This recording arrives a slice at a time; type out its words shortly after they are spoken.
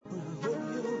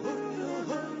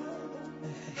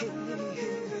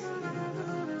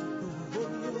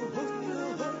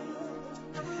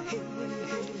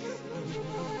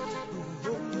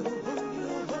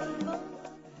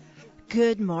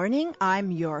Good morning.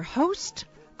 I'm your host,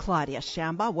 Claudia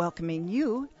Shamba, welcoming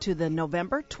you to the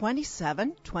November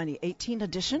 27, 2018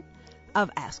 edition of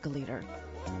Ask a Leader.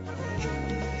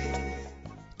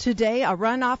 Today, a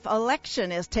runoff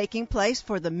election is taking place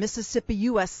for the Mississippi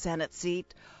U.S. Senate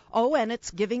seat. Oh, and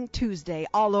it's Giving Tuesday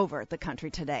all over the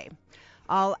country today.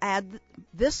 I'll add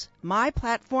this, my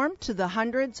platform, to the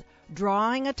hundreds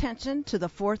drawing attention to the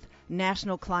fourth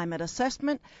National Climate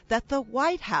Assessment that the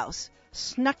White House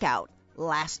snuck out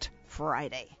last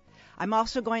Friday. I'm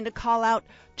also going to call out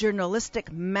journalistic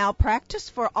malpractice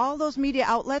for all those media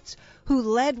outlets who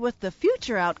led with the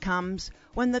future outcomes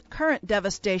when the current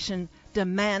devastation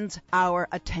demands our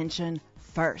attention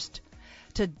first.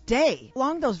 Today,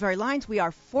 along those very lines, we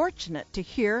are fortunate to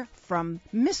hear from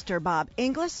Mr. Bob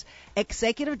Inglis,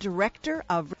 Executive Director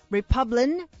of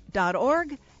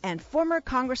Republin.org and former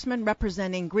congressman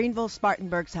representing Greenville,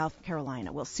 Spartanburg, South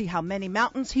Carolina. We'll see how many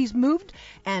mountains he's moved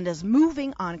and is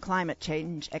moving on climate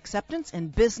change acceptance in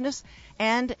business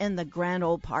and in the grand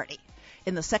old party.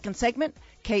 In the second segment,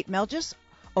 Kate Melgis,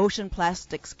 ocean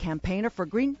plastics campaigner for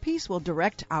Greenpeace, will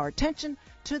direct our attention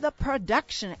to the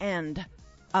production end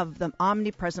of the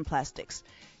omnipresent plastics.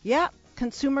 Yeah,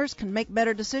 consumers can make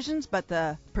better decisions, but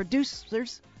the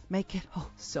producers make it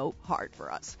so hard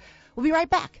for us. We'll be right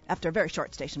back after a very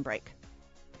short station break.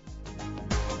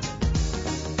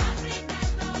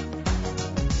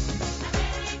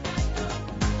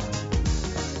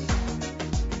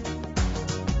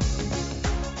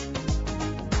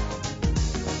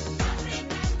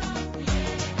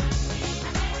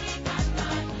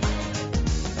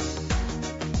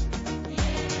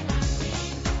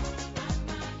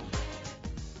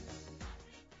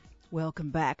 Welcome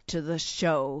back to the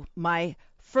show. My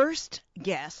first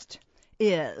guest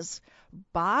is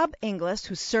Bob Inglis,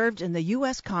 who served in the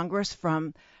U.S. Congress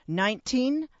from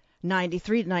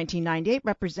 1993 to 1998,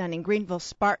 representing Greenville,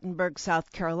 Spartanburg,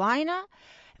 South Carolina,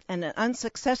 and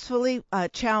unsuccessfully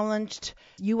challenged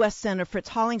U.S. Senator Fritz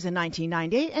Hollings in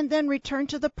 1998, and then returned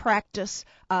to the practice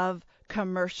of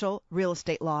commercial real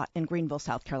estate law in Greenville,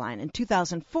 South Carolina. In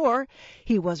 2004,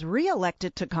 he was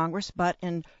reelected to Congress, but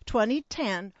in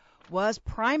 2010 was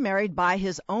primaried by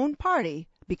his own party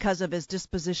because of his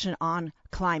disposition on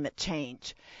climate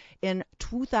change. In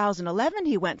 2011,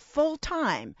 he went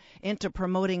full-time into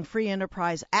promoting free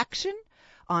enterprise action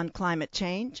on climate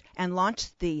change and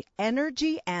launched the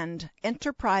Energy and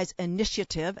Enterprise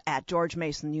Initiative at George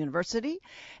Mason University.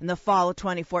 In the fall of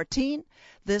 2014,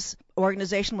 this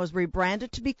organization was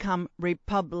rebranded to become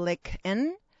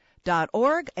Republin.org,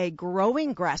 a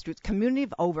growing grassroots community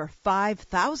of over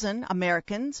 5,000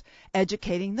 Americans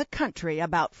educating the country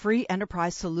about free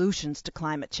enterprise solutions to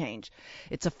climate change.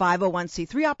 It's a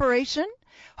 501c3 operation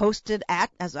hosted at,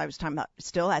 as I was talking about,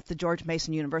 still at the George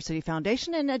Mason University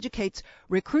Foundation, and educates,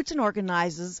 recruits, and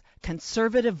organizes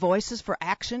conservative voices for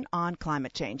action on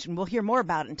climate change. And we'll hear more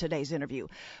about it in today's interview.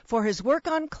 For his work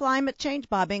on climate change,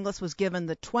 Bob Inglis was given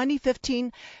the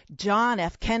 2015 John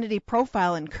F. Kennedy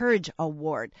Profile and Courage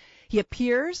Award. He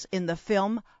appears in the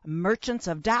film Merchants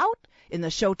of Doubt, in the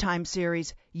Showtime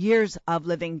series Years of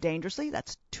Living Dangerously,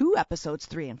 that's 2 episodes,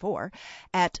 3 and 4,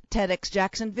 at TEDx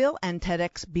Jacksonville and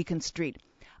TEDx Beacon Street.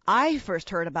 I first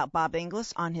heard about Bob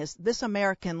Inglis on his This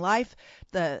American Life,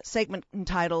 the segment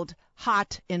entitled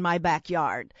Hot in My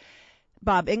Backyard.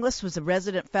 Bob Inglis was a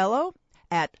resident fellow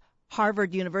at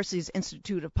Harvard University's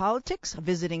Institute of Politics, a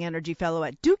visiting energy fellow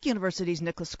at Duke University's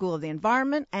Nicholas School of the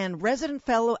Environment, and resident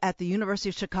fellow at the University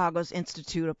of Chicago's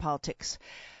Institute of Politics.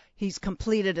 He's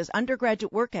completed his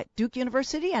undergraduate work at Duke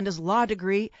University and his law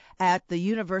degree at the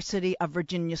University of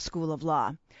Virginia School of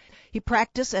Law. He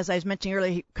practiced, as I was mentioning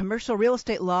earlier, commercial real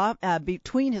estate law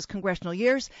between his congressional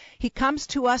years. He comes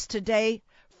to us today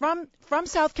from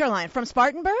South Carolina, from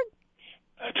Spartanburg?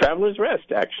 Traveler's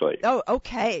Rest, actually. Oh,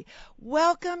 okay.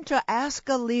 Welcome to Ask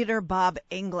a Leader, Bob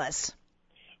Inglis.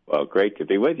 Well, great to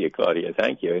be with you, Claudia.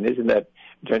 Thank you. And isn't that,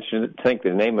 don't you think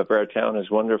the name of our town is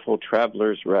wonderful?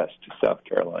 Traveler's Rest, South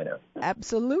Carolina.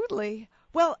 Absolutely.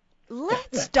 Well,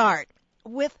 let's start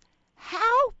with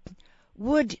how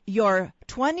would your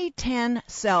 2010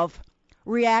 self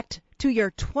react to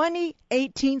your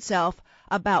 2018 self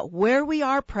about where we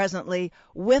are presently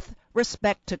with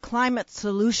respect to climate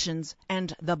solutions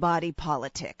and the body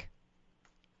politic?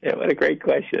 Yeah, what a great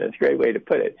question. That's a great way to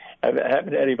put it. I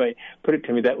haven't had anybody put it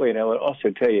to me that way, and I would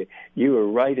also tell you, you were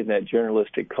right in that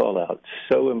journalistic call-out.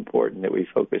 So important that we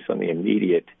focus on the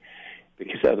immediate,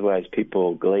 because otherwise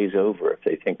people glaze over if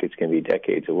they think it's going to be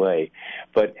decades away.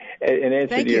 But in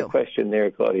answer to your question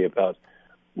there, Claudia, about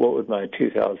what would my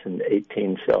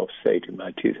 2018 self say to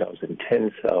my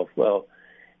 2010 self, well,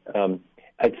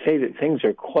 I'd say that things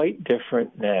are quite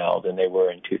different now than they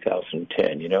were in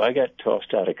 2010. I got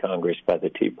tossed out of Congress by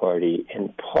the Tea Party in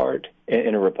part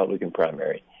in a Republican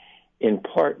primary, in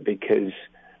part because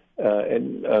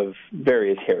of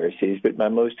various heresies, but my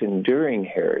most enduring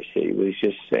heresy was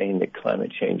just saying that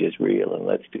climate change is real and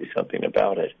let's do something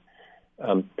about it.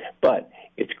 But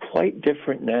it's quite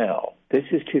different now. This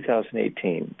is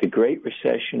 2018. The Great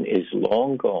Recession is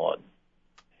long gone.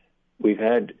 We've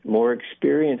had more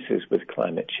experiences with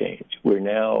climate change. We're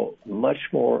now much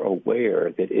more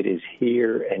aware that it is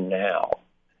here and now.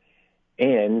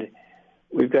 And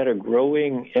we've got a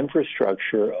growing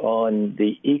infrastructure on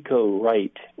the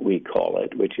eco-right, we call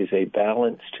it, which is a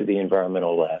balance to the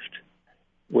environmental left,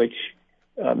 which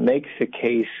makes a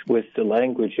case with the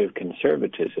language of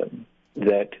conservatism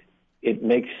that it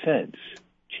makes sense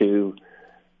to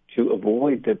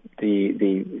avoid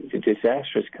the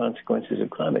disastrous consequences of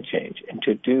climate change and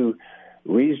to do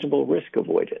reasonable risk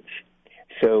avoidance.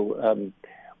 So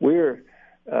those are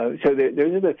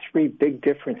the three big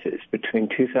differences between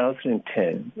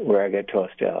 2010, where I got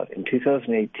tossed out, and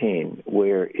 2018,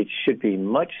 where it should be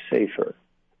much safer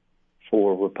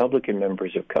for Republican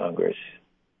members of Congress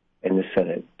and the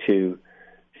Senate to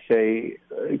say,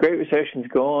 the Great Recession's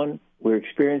gone, we're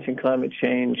experiencing climate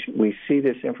change, we see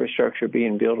this infrastructure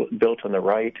being built on the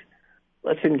right,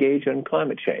 let's engage on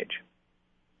climate change.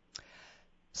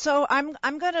 So I'm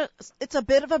gonna. It's a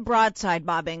bit of a broadside,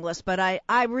 Bob Inglis, but I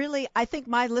think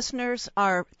my listeners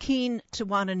are keen to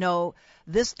want to know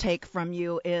this take from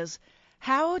you is,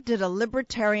 how did a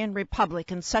libertarian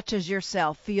Republican such as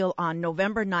yourself feel on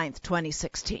November 9th,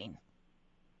 2016?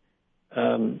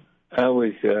 I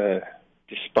was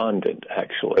despondent,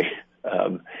 actually.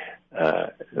 I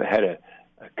had a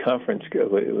conference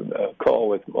call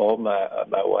with all my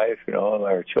wife and all of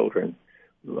our children.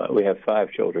 We have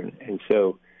 5 children, and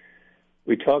so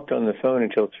we talked on the phone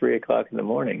until 3 o'clock in the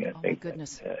morning. I think. My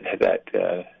goodness.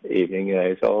 That evening,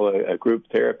 it's all a group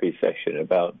therapy session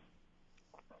about.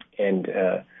 And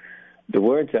the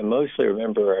words I mostly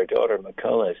remember are our daughter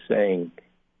McCullough saying,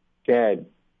 "Dad,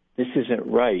 this isn't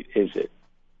right, is it?"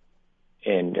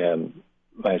 And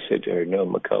I said to her, "No,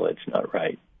 McCullough, it's not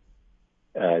right.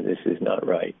 This is not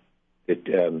right.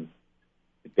 That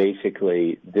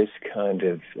basically this kind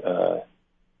of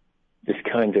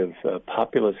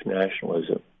populist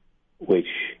nationalism, which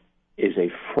is a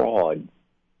fraud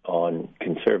on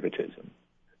conservatism,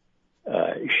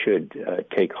 should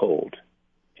take hold."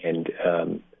 And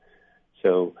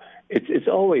so it's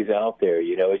always out there,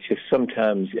 it's just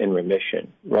sometimes in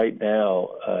remission. Right now,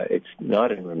 it's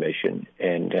not in remission,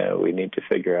 and we need to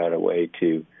figure out a way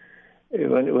to,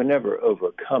 we'll never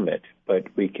overcome it, but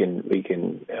we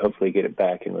can hopefully get it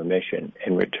back in remission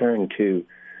and return to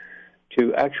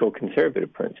actual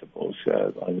conservative principles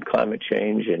on climate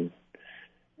change and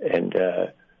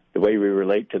the way we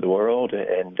relate to the world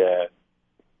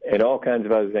and all kinds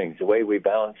of other things, the way we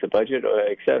balance the budget,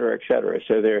 et cetera, et cetera.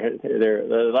 So there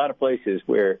are a lot of places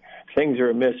where things are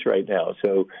amiss right now.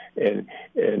 So and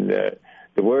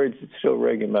the words that still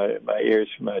ring in my ears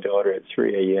from my daughter at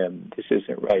 3 a.m. This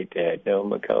isn't right, Dad. No,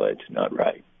 McCullough, it's not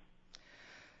right.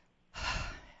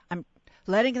 I'm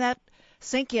letting that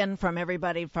sink in from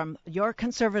everybody, from your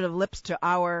conservative lips to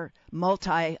our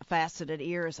multifaceted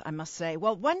ears, I must say.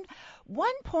 Well, one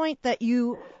point that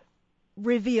you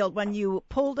revealed when you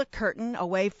pulled a curtain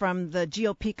away from the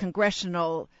GOP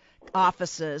congressional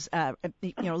offices,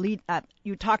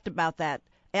 you talked about that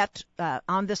at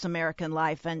on This American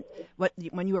Life, and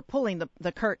when you were pulling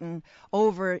the curtain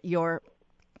over your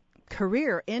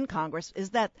career in Congress,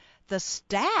 is that the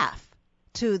staff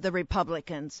to the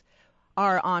Republicans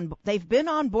they've been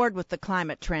on board with the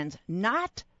climate trends,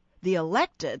 not the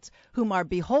electeds whom are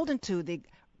beholden to the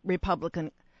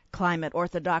Republican climate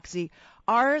orthodoxy.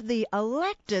 Are the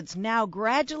electeds now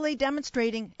gradually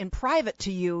demonstrating in private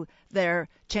to you their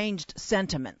changed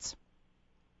sentiments?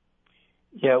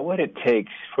 Yeah, what it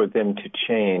takes for them to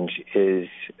change is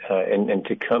and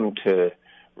to come to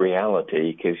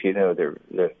reality, because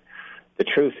the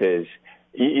truth is,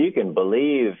 you can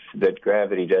believe that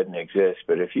gravity doesn't exist,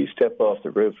 but if you step off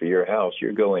the roof of your house,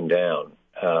 you're going down.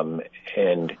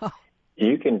 And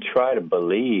you can try to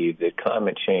believe that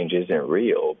climate change isn't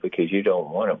real because you don't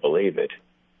want to believe it,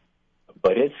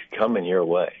 but it's coming your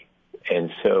way.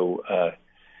 And so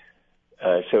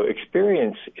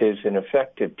experience is an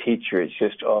effective teacher. It's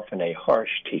just often a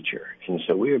harsh teacher. And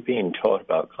so we are being taught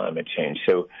about climate change.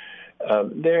 So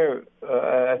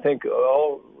I think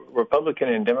all Republican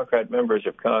and Democrat members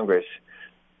of Congress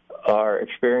are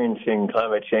experiencing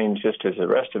climate change just as the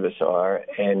rest of us are,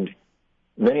 and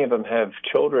many of them have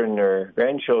children or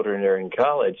grandchildren that are in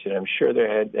college, and I'm sure they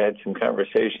had some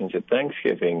conversations at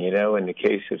Thanksgiving. In the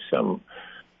case of some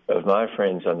of my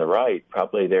friends on the right,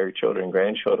 probably their children and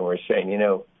grandchildren were saying,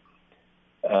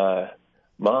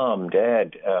 Mom,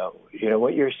 Dad,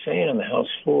 what you're saying on the House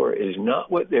floor is not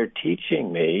what they're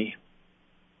teaching me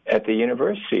at the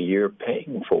university you're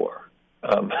paying for.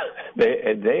 I'm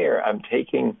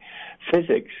taking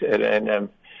physics and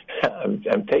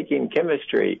I'm taking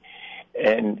chemistry,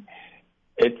 and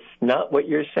it's not what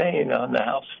you're saying on the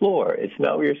House floor. It's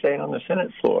not what you're saying on the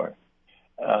Senate floor.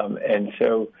 And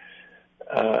so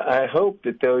I hope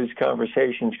that those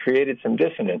conversations created some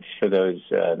dissonance for those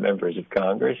members of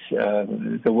Congress.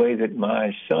 The way that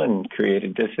my son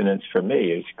created dissonance for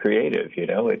me is creative.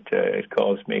 It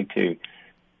caused me to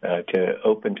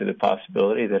open to the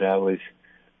possibility that I was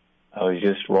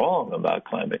just wrong about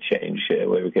climate change,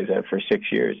 because for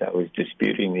 6 years I was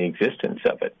disputing the existence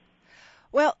of it.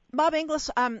 Well, Bob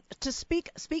Inglis,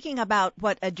 speaking about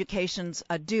what educations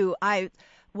do, I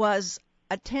was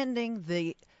attending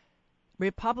the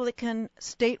Republican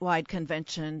statewide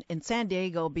convention in San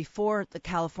Diego before the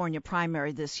California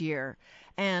primary this year,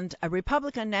 and a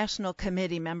Republican National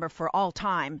Committee member for all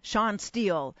time, Sean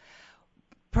Steele,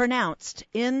 pronounced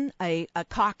in a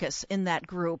caucus in that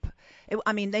group.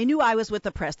 They knew I was with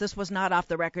the press. This was not off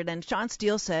the record. And Sean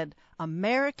Steele said,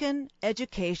 American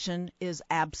education is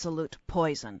absolute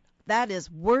poison. That is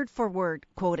word for word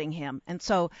quoting him. And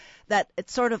so that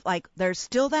it's sort of like there's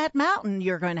still that mountain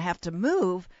you're going to have to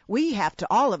move. We have to,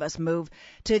 all of us move,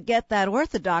 to get that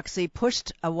orthodoxy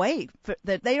pushed away.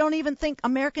 That they don't even think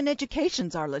American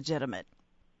educations are legitimate.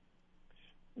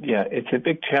 Yeah, it's a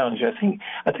big challenge.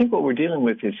 I think what we're dealing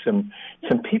with is some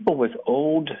people with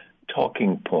old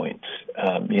talking points.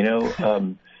 I'll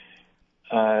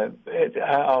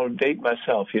date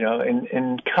myself.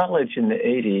 In college in the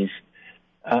 80s,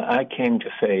 I came to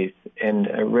faith, and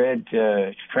I read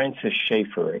Francis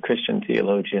Schaeffer, a Christian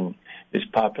theologian, who's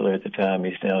popular at the time.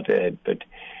 He's now dead, but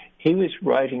he was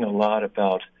writing a lot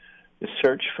about the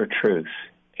search for truth,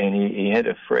 and he had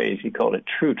a phrase, he called it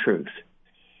true truth.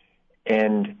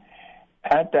 And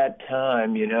at that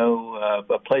time,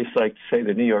 a place like, say,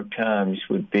 the New York Times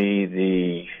would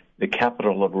be the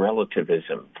capital of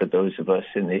relativism for those of us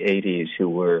in the 80s who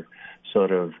were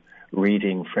sort of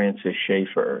reading Francis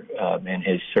Schaeffer and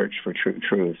his search for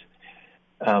truth.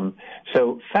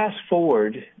 So fast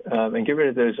forward and get rid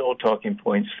of those old talking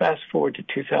points. Fast forward to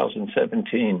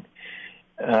 2017.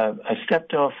 I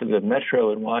stepped off of the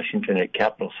metro in Washington at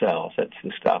Capitol South. That's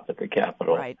the stop at the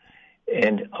Capitol. Right.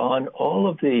 And on all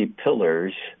of the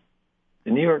pillars,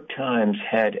 the New York Times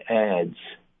had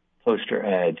poster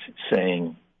ads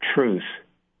saying, truth,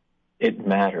 it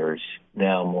matters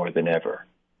now more than ever.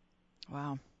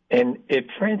 Wow. And if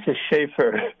Francis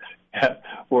Schaeffer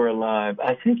were alive,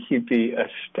 I think he'd be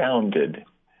astounded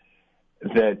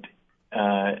that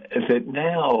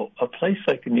now a place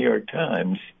like the New York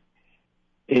Times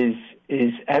is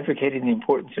advocating the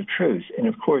importance of truth. And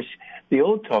of course, the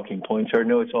old talking points are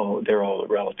they're all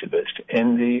relativist.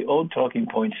 And the old talking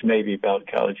points may be about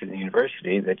college and the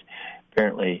university that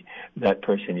apparently that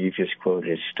person you just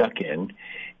quoted is stuck in,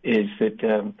 is that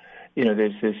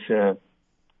there's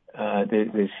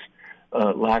this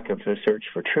lack of a search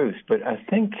for truth. But I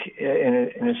think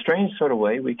in a strange sort of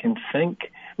way we can thank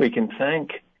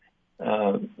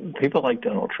people like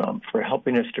Donald Trump for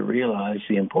helping us to realize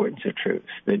the importance of truth.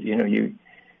 That you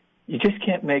just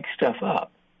can't make stuff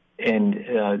up, and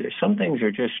there's some things are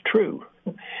just true,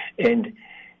 and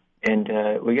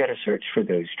we got to search for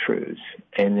those truths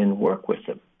and then work with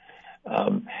them.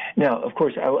 Now, of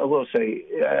course, I will say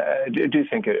I do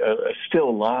think a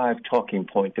still live talking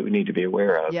point that we need to be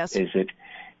aware of yes. is that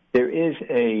there is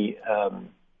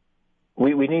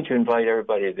we need to invite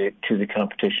everybody to the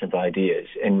competition of ideas,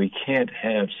 and we can't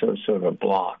have sort of a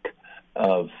block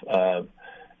of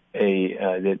we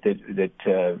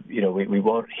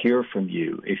won't hear from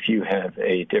you if you have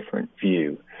a different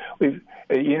view.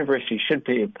 A university should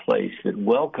be a place that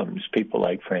welcomes people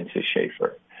like Francis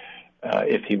Schaeffer,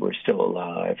 if he were still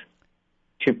alive,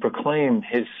 to proclaim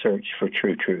his search for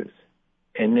true truth.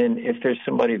 And then if there's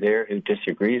somebody there who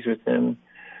disagrees with them,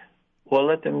 well,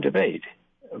 let them debate.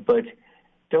 But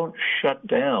don't shut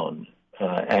down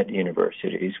at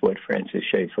universities what Francis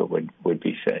Schaeffer would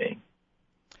be saying.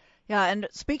 Yeah, and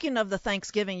speaking of the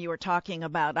Thanksgiving you were talking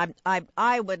about,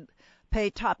 I would pay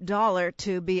top dollar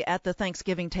to be at the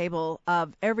Thanksgiving table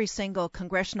of every single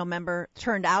congressional member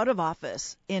turned out of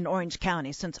office in Orange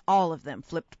County, since all of them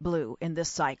flipped blue in this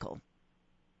cycle.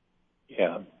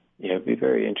 Yeah, it'd be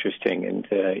very interesting. And,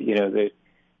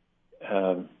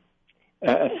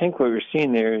 I think what we're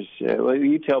seeing there is, well,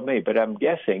 you tell me, but I'm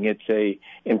guessing it's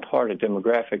in part a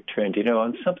demographic trend.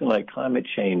 On something like climate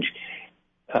change,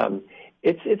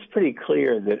 it's pretty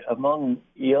clear that among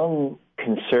young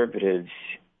conservatives,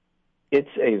 it's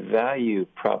a value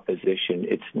proposition.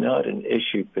 It's not an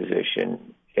issue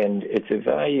position, and it's a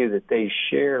value that they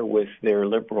share with their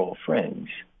liberal friends.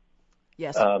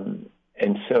 Yes.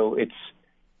 And so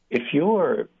if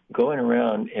you're going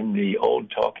around in the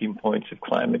old talking points of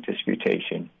climate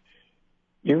disputation,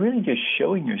 you're really just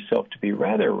showing yourself to be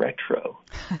rather retro.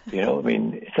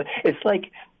 It's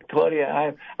like,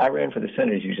 Claudia, I ran for the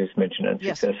Senate, as you just mentioned,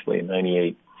 unsuccessfully in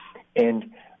 98.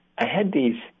 And I had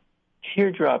these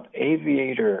teardrop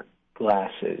aviator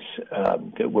glasses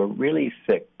that were really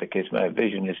thick because my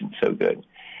vision isn't so good.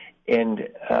 And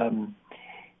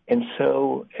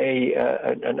so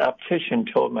an optician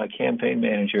told my campaign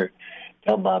manager,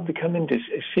 "Tell Bob to come in to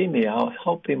see me. I'll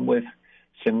help him with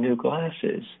some new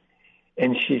glasses."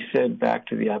 And she said back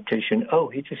to the optician, "Oh,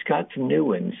 he just got some new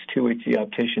ones," to which the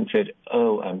optician said,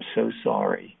 "Oh, I'm so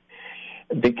sorry,"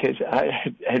 because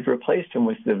I had replaced him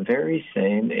with the very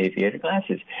same aviator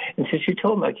glasses. And so she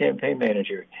told my campaign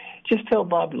manager, "Just tell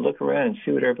Bob to look around and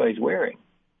see what everybody's wearing."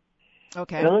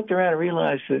 Okay. And I looked around and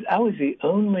realized that I was the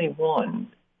only one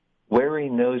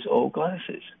wearing those old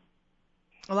glasses.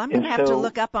 Well, I'm going to have to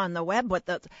look up on the web what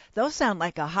those sound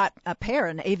like a pair,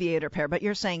 an aviator pair, but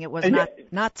you're saying it was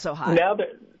not so hot.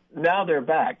 Now they're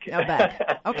back. Now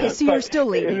back. Okay, so you're still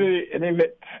leading.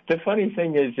 The funny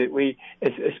thing is that we,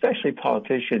 especially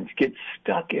politicians, get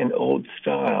stuck in old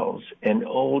styles and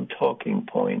old talking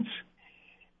points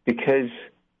because,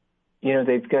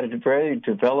 they've got a very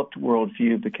developed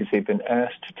worldview because they've been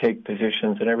asked to take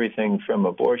positions on everything from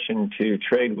abortion to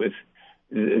trade with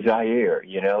Zaire,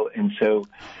 and so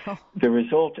the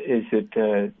result is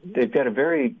that they've got a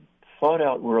very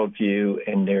thought-out worldview,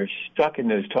 and they're stuck in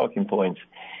those talking points.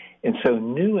 And so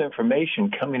new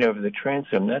information coming over the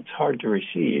transom, that's hard to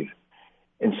receive.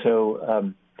 And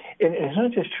so and it's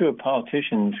not just true of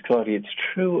politicians, Claudia, it's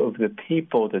true of the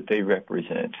people that they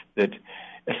represent, that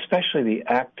especially the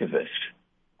activists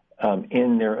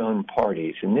in their own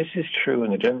parties. And this is true on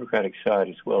the Democratic side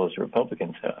as well as the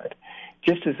Republican side.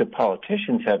 Just as the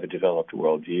politicians have a developed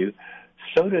worldview,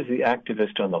 so does the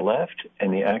activist on the left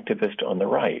and the activist on the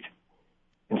right.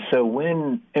 And so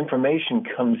when information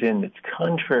comes in that's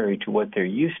contrary to what they're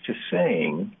used to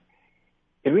saying,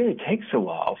 it really takes a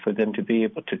while for them to be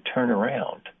able to turn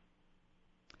around.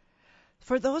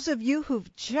 For those of you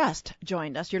who've just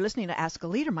joined us, you're listening to Ask a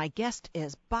Leader. My guest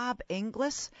is Bob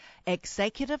Inglis,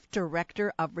 Executive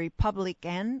Director of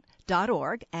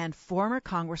Republican.org and former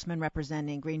Congressman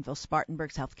representing Greenville,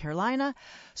 Spartanburg, South Carolina,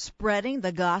 spreading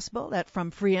the gospel that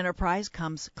from free enterprise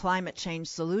comes climate change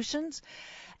solutions.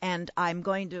 And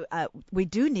we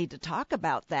do need to talk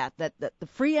about that the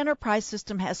free enterprise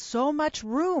system has so much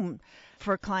room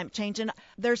for climate change, and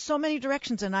there's so many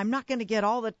directions, and I'm not going to get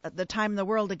all the time in the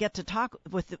world to get to talk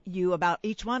with you about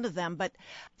each one of them, but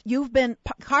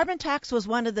carbon tax was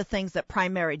one of the things that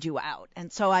primaried you out,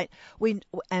 and so we're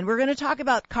going to talk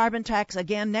about carbon tax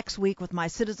again next week with my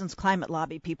Citizens Climate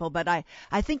Lobby people, but I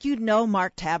think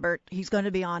Mark Tabbert. He's going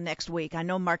to be on next week. I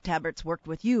know Mark Tabbert's worked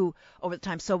with you over the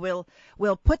time, so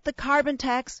we'll put the carbon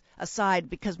tax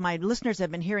aside because my listeners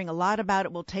have been hearing a lot about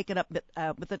it. We'll take it up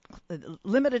with a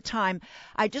limited time.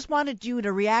 I just wanted you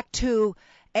to react to,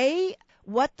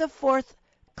 what the fourth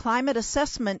climate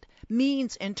assessment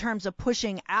means in terms of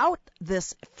pushing out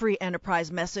this free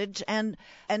enterprise message. And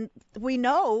we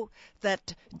know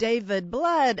that David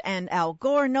Blood and Al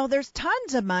Gore know there's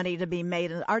tons of money to be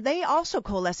made. Are they also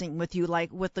coalescing with you,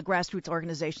 like with the grassroots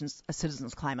organizations,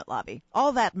 Citizens Climate Lobby?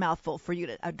 All that mouthful for you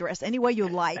to address any way you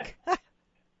like.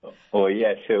 Well,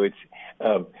 yeah, so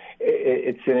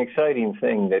it's an exciting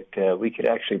thing that we could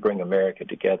actually bring America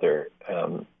together.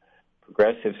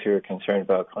 Progressives who are concerned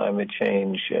about climate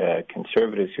change,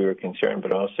 conservatives who are concerned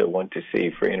but also want to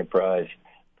see free enterprise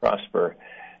prosper.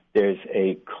 There's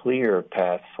a clear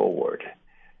path forward,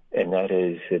 and that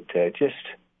is that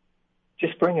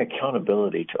just bring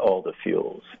accountability to all the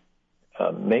fuels.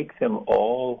 Make them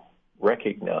all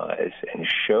recognize and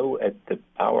show at the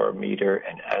power meter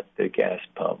and at the gas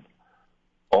pump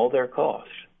all their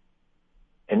costs.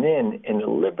 And then in the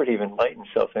liberty of enlightened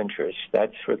self-interest,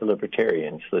 that's for the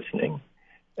libertarians listening,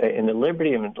 in the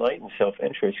liberty of enlightened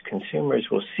self-interest, consumers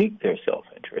will seek their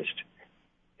self-interest.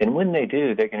 And when they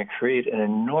do, they're going to create an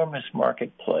enormous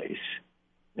marketplace.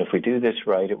 And if we do this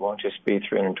right, it won't just be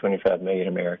 325 million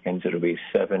Americans. It'll be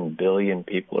 7 billion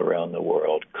people around the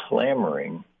world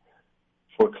clamoring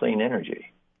for clean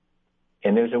energy.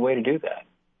 And there's a way to do that.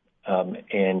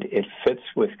 and it fits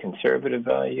with conservative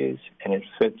values, and it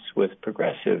fits with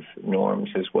progressive norms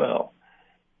as well.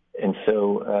 And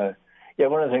so,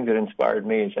 one of the things that inspired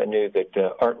me is I knew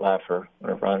that Art Laffer,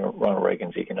 one of Ronald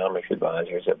Reagan's economics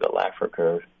advisors at the Laffer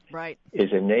curve, right,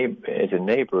 is a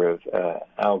neighbor of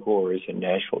Al Gore's in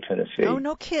Nashville, Tennessee. Oh,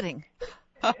 no kidding.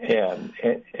 and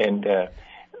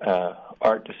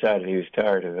Art decided he was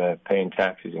tired of paying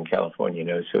taxes in California.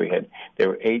 So there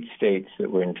were 8 states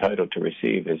that were entitled to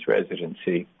receive his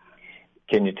residency.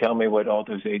 Can you tell me what all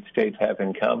those 8 states have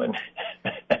in common?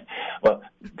 Well,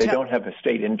 they don't have a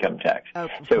state income tax. Oh,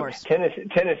 of so course.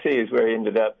 Tennessee is where he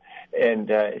ended up. And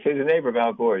so he's a neighbor of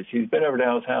Al Gore's. He's been over to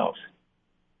Al's house.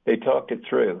 They talked it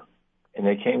through, and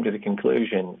they came to the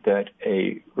conclusion that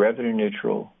a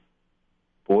revenue-neutral,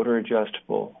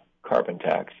 border-adjustable carbon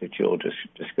tax that you'll just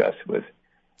discuss with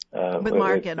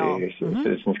Mark and all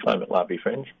Citizens Climate Lobby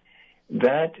friends,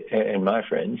 that and my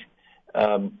friends,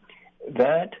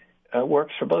 that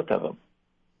works for both of them.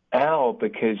 Al,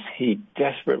 because he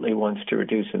desperately wants to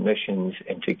reduce emissions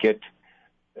and to get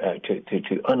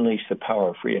to unleash the power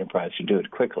of free enterprise to do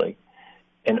it quickly,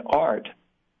 and Art,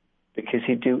 because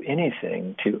he'd do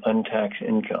anything to untax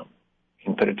income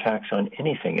and put a tax on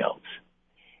anything else.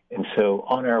 And so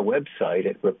on our website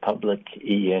at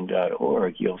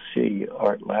republicen.org, you'll see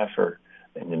Art Laffer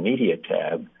in the media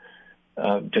tab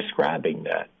describing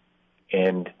that.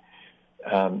 And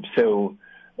so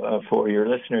for your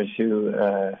listeners who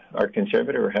are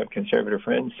conservative or have conservative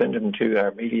friends, send them to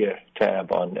our media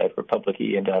tab at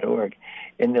republicen.org,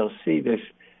 and they'll see this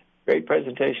great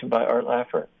presentation by Art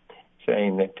Laffer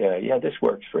saying that, this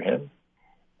works for him,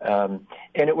 and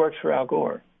it works for Al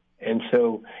Gore. And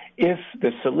so if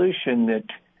the solution that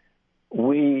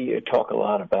we talk a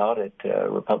lot about at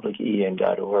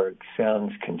republicen.org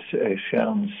sounds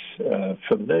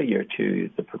familiar to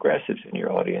the progressives in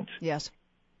your audience, yes,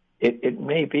 it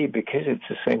may be because it's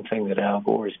the same thing that Al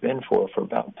Gore has been for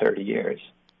about 30 years.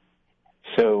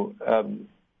 So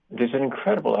there's an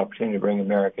incredible opportunity to bring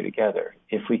America together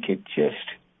if we could just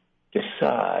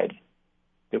decide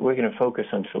that we're going to focus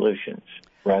on solutions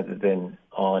rather than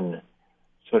on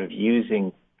sort of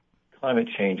using climate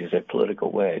change as a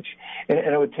political wedge. And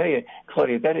I would tell you,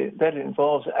 Claudia, that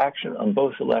involves action on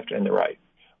both the left and the right.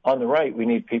 On the right, we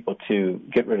need people to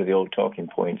get rid of the old talking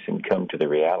points and come to the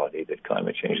reality that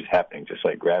climate change is happening, just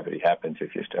like gravity happens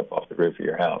if you step off the roof of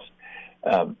your house.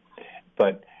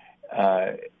 But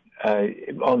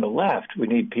on the left, we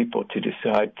need people to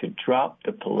decide to drop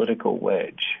the political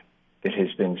wedge that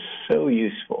has been so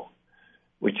useful,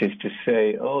 which is to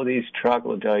say, these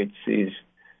troglodytes, these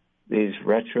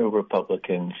retro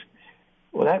Republicans,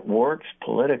 well, that works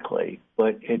politically,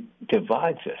 but it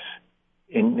divides us.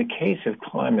 In the case of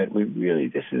climate,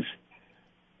 it's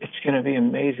going to be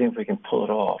amazing if we can pull it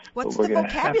off. What's the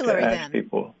vocabulary then?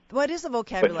 People, what is the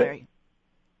vocabulary?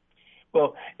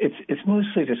 Well, it's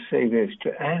mostly to say this,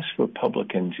 to ask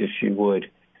Republicans, if you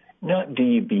would, not do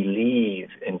you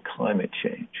believe in climate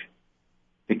change?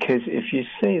 Because if you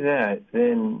say that,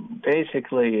 then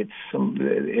basically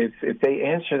if they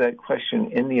answer that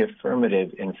question in the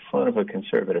affirmative in front of a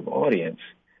conservative audience,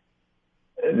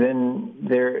 then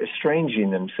they're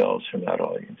estranging themselves from that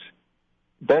audience.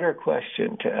 Better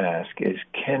question to ask is,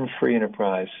 can free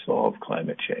enterprise solve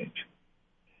climate change?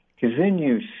 Because then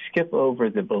you skip over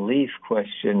the belief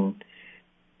question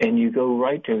and you go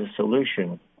right to the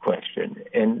solution question.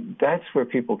 And that's where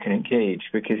people can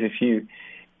engage, because if you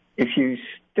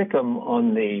stick them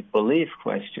on the belief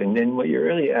question, then what you're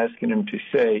really asking them to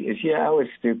say is, I was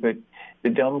stupid, the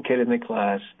dumb kid in the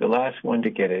class, the last one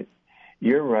to get it.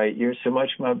 You're right. You're so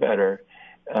much more better.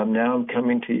 Now I'm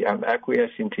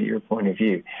acquiescing to your point of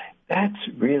view. That's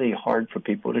really hard for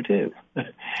people to do.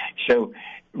 So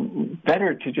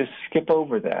better to just skip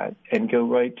over that and go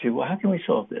right to, well, how can we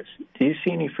solve this? Do you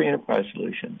see any free enterprise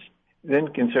solutions? Then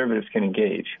conservatives can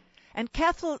engage. And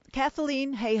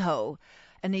Kathleen Hayhoe,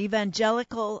 an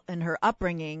evangelical in her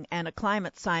upbringing and a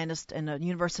climate scientist in a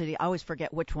university, I always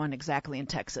forget which one exactly in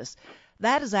Texas.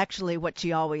 That is actually what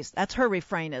that's her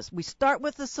refrain is, we start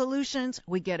with the solutions,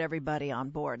 we get everybody on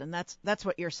board. And that's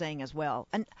what you're saying as well.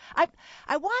 And I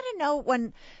want to know,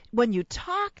 when you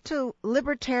talk to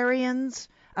libertarians,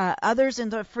 others in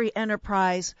the free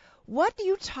enterprise, what do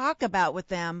you talk about with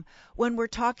them when we're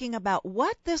talking about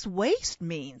what this waste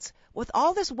means? With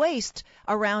all this waste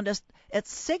around us,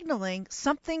 it's signaling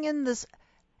something in this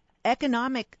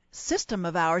economic system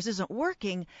of ours isn't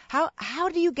working. How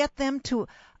do you get them to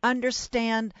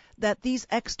understand that these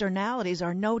externalities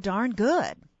are no darn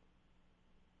good?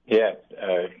 Yeah,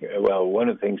 well, one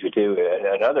of the things we do,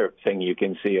 another thing you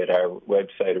can see at our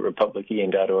website at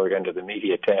republicen.org under the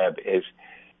media tab is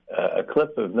a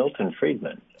clip of Milton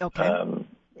Friedman, Okay.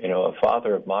 A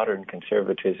father of modern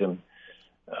conservatism,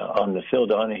 on the Phil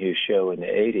Donahue show in the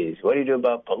 80s. What do you do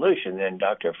about pollution then,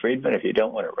 Dr. Friedman, if you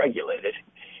don't want to regulate it?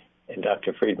 And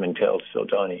Dr. Friedman tells Phil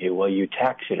Donahue, well, you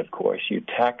tax it, of course. You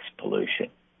tax pollution.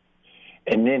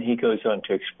 And then he goes on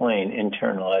to explain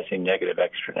internalizing negative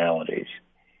externalities.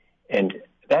 And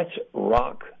that's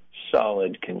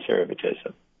rock-solid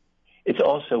conservatism. It's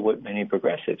also what many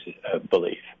progressives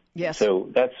believe. Yes. So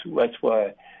that's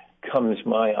why comes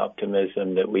my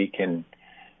optimism that we can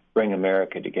bring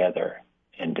America together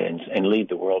and lead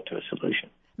the world to a solution.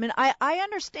 I mean, I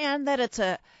understand that it's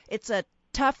a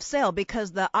tough sell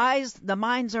because the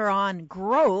minds are on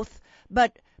growth,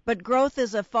 but growth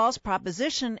is a false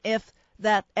proposition if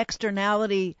that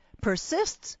externality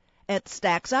persists. It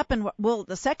stacks up, and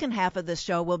the second half of this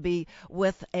show will be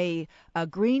with a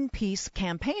Greenpeace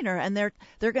campaigner, and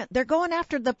they're going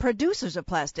after the producers of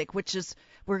plastic, which is,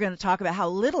 we're going to talk about how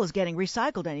little is getting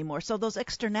recycled anymore. So those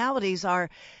externalities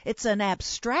it's an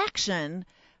abstraction,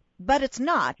 but it's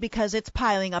not, because it's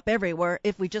piling up everywhere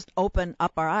if we just open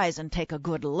up our eyes and take a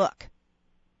good look.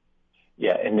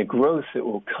 Yeah, and the growth that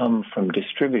will come from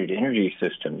distributed energy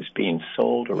systems being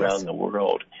sold around the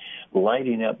world,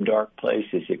 lighting up dark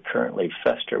places that currently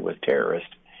fester with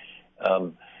terrorists.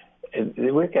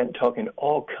 We're talking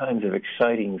all kinds of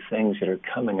exciting things that are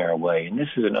coming our way. And this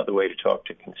is another way to talk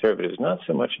to conservatives, not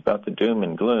so much about the doom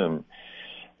and gloom,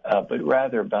 but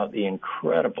rather about the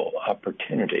incredible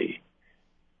opportunity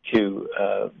to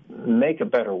make a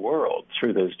better world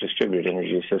through those distributed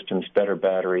energy systems, better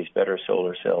batteries, better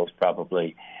solar cells,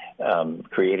 probably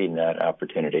creating that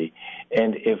opportunity.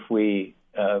 And if we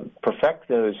perfect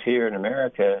those here in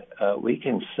America, we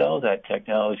can sell that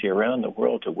technology around the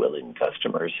world to willing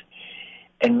customers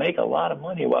and make a lot of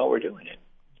money while we're doing it.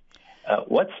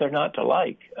 What's there not to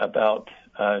like about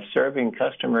serving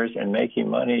customers and making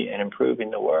money and improving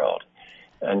the world?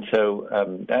 And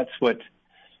so that's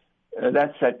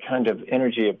that kind of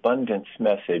energy abundance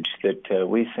message that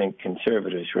we think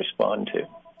conservatives respond to.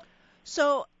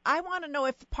 So I want to know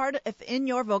if in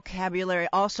your vocabulary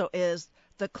also is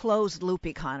the closed loop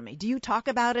economy. Do you talk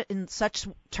about it in such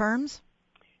terms?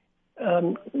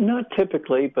 Not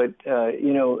typically, but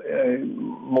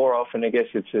more often I guess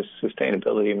it's a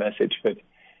sustainability message. But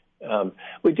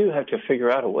we do have to figure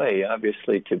out a way,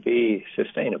 obviously, to be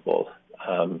sustainable,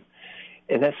 and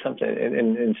that's something.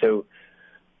 And so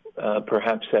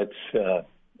perhaps that's a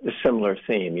similar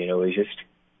theme.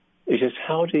 Is just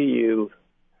how do you?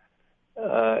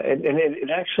 And it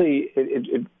actually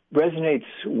resonates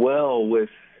well with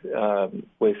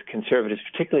conservatives,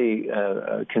 particularly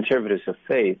conservatives of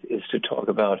faith, is to talk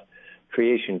about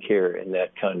creation care in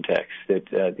that context.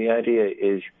 That the idea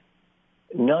is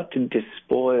not to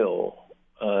despoil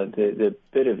the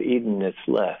bit of Eden that's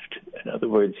left. In other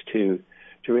words, to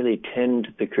really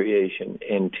tend the creation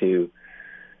and to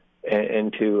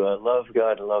love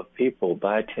God and love people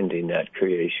by tending that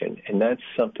creation. And that's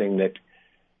something that,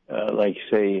 like,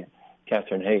 say,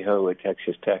 Catherine Hayhoe at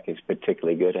Texas Tech is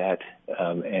particularly good at,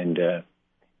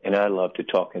 and I love to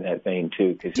talk in that vein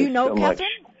too, because there's so much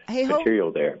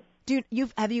material there.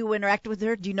 Have you interacted with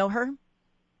her? Do you know her?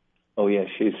 Oh yeah,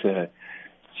 she's a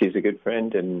good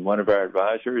friend and one of our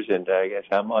advisors, and I guess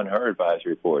I'm on her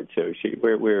advisory board. So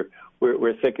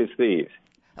we're thick as thieves.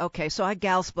 Okay, so I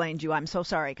gal-splained you. I'm so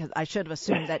sorry, because I should have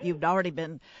assumed that you'd already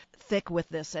been thick with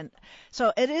this. And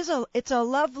so it's a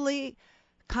lovely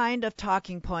kind of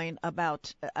talking point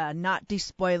about not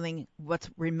despoiling what's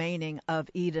remaining of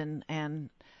Eden, and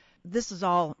this is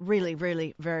all really,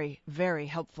 really very, very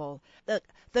helpful.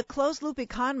 The closed loop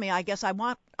economy, I guess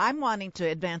I'm wanting to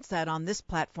advance that on this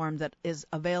platform that is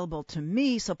available to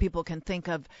me, so people can think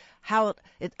of how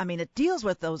it deals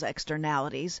with those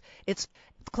externalities. It's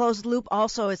closed loop.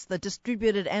 Also, it's the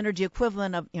distributed energy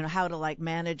equivalent of how to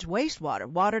manage wastewater.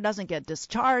 Water doesn't get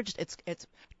discharged. It's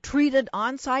treated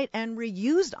on site and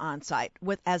reused on site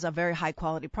as a very high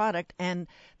quality product. And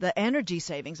the energy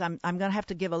savings. I'm going to have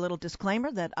to give a little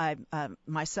disclaimer that I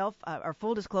myself, or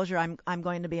full disclosure, I'm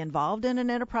going to be involved in an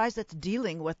enterprise that's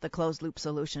dealing with the closed loop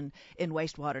solution in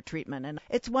wastewater treatment, and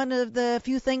it's one of the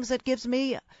few things that gives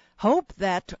me hope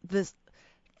that this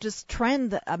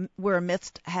trend that we're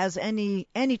amidst has any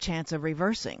chance of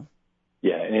reversing.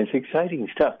 Yeah, and it's exciting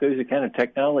stuff. Those are kind of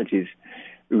technologies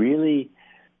really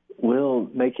will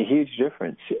make a huge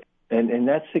difference. And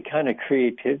that's the kind of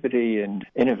creativity and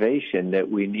innovation that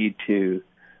we need to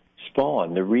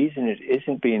spawn. The reason it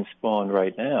isn't being spawned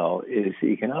right now is the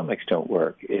economics don't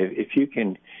work. If you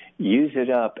can use it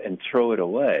up and throw it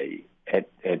away at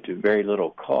very little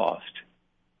cost,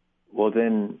 well,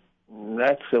 then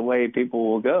that's the way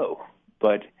people will go.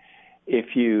 But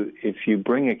if you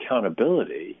bring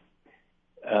accountability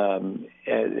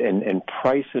and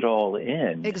price it all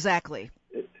in, exactly,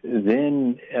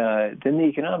 then the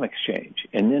economics change,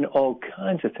 and then all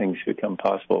kinds of things become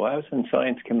possible. I was in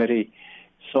science committee,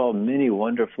 saw many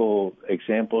wonderful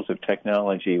examples of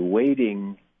technology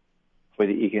waiting for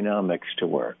the economics to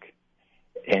work,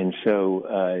 and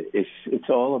so it's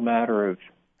all a matter of,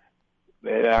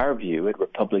 our view at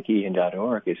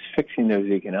republican.org is fixing those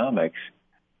economics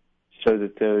so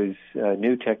that those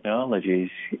new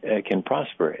technologies can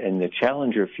prosper. And the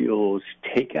challenger fuels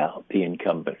take out the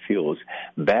incumbent fuels.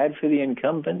 Bad for the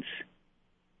incumbents,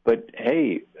 but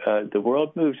hey, the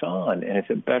world moves on, and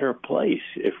it's a better place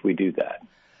if we do that.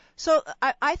 So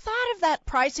I thought of that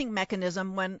pricing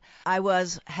mechanism when I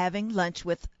was having lunch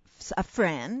with a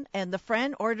friend, and the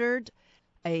friend ordered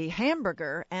a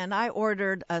hamburger, and I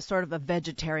ordered a sort of a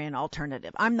vegetarian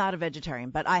alternative. I'm not a vegetarian,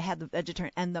 but I had the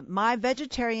vegetarian, and my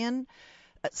vegetarian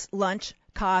lunch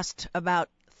cost about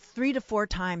 3 to 4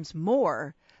 times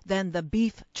more than the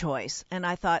beef choice. And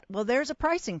I thought, well, there's a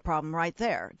pricing problem right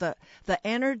there. The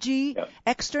energy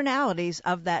externalities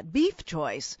of that beef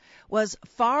choice was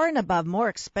far and above more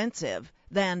expensive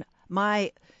than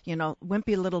my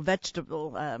wimpy little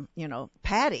vegetable,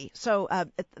 patty. So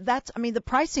the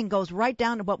pricing goes right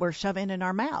down to what we're shoving in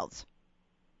our mouths.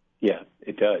 Yeah,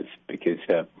 it does, because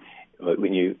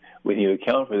when you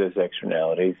account for those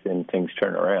externalities, then things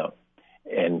turn around,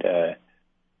 and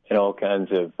all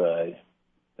kinds of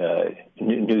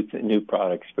new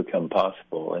products become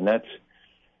possible, and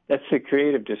that's the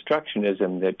creative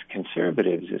destructionism that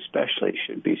conservatives especially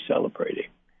should be celebrating.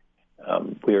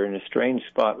 We're in a strange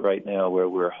spot right now where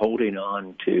we're holding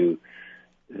on to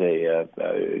the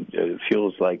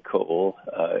fuels like coal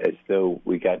as though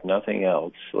we got nothing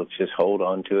else. Let's just hold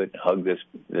on to it and hug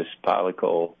this pile of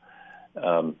coal.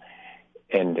 And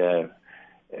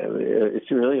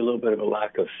it's really a little bit of a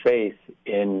lack of faith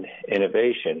in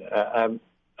innovation.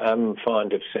 I'm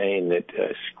fond of saying that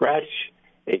scratch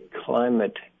a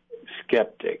climate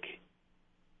skeptic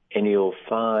and you'll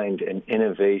find an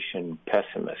innovation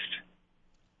pessimist.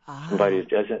 Somebody who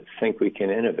doesn't think we can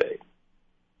innovate.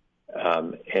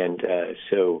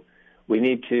 So we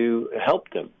need to help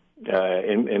them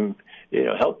and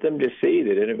help them to see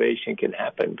that innovation can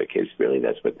happen, because really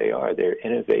that's what they are. They're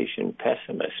innovation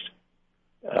pessimists.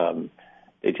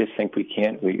 They just think we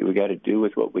can't. We got to do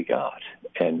with what we got,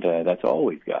 and that's all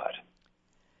we've got.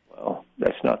 Well,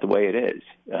 that's not the way it is.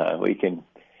 We can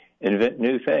invent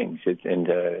new things and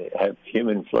have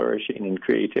human flourishing and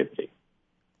creativity.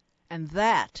 And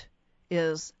that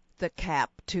is the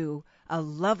cap to a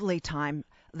lovely time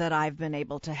that I've been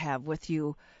able to have with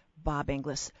you, Bob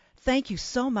Inglis. Thank you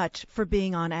so much for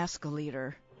being on Ask a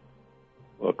Leader.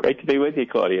 Well, great to be with you,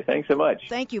 Claudia. Thanks so much.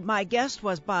 Thank you. My guest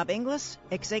was Bob Inglis,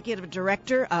 Executive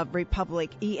Director of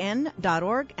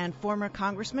republican.org and former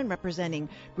Congressman representing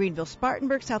Greenville,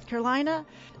 Spartanburg, South Carolina.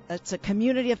 It's a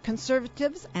community of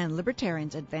conservatives and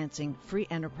libertarians advancing free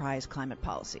enterprise climate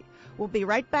policy. We'll be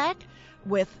right back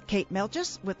with Kate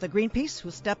Melgis with the Greenpeace, who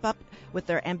step up with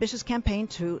their ambitious campaign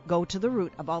to go to the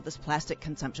root of all this plastic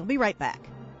consumption. We'll be right back.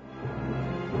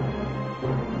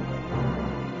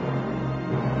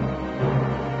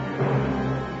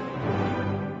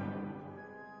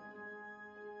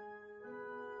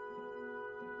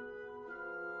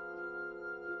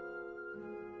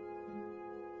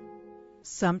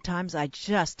 Sometimes I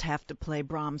just have to play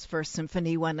Brahms' First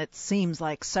Symphony when it seems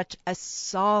like such a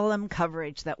solemn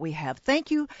coverage that we have. Thank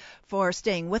you for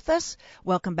staying with us.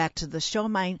 Welcome back to the show.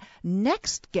 My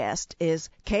next guest is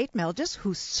Kate Melgis,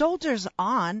 who soldiers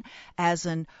on as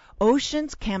an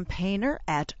oceans campaigner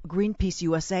at Greenpeace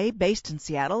USA, based in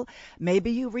Seattle.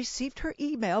 Maybe you received her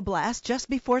email blast just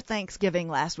before Thanksgiving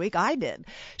last week. I did.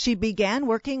 She began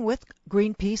working with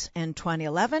Greenpeace in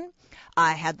 2011.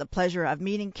 I had the pleasure of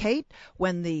meeting Kate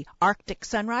when the Arctic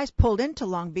Sunrise pulled into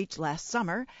Long Beach last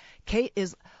summer. Kate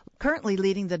is currently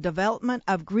leading the development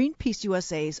of Greenpeace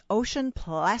USA's Ocean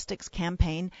Plastics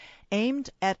campaign aimed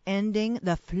at ending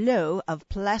the flow of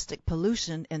plastic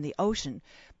pollution in the ocean.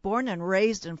 Born and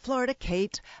raised in Florida,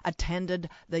 Kate attended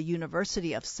the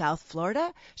University of South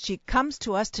Florida. She comes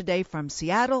to us today from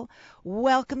Seattle.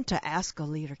 Welcome to Ask a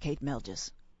Leader, Kate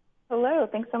Melgis. Hello.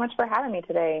 Thanks so much for having me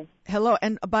today. Hello.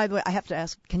 And by the way, I have to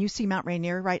ask, can you see Mount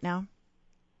Rainier right now?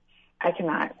 I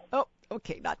cannot. Oh,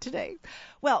 okay. Not today.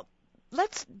 Well,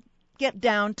 let's get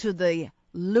down to the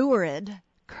lurid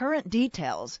current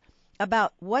details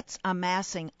about what's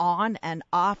amassing on and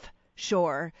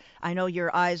offshore. I know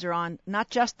your eyes are on not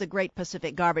just the Great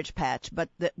Pacific Garbage Patch, but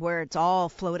where it's all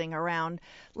floating around.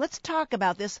 Let's talk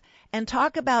about this and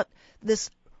talk about this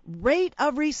rate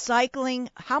of recycling,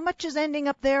 how much is ending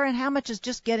up there and how much is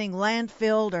just getting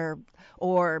landfilled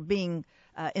or being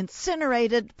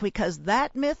incinerated? Because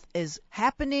that myth is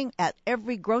happening at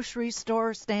every grocery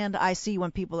store stand I see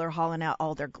when people are hauling out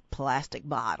all their plastic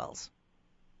bottles.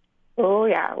 Oh,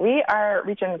 yeah. We are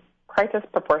reaching crisis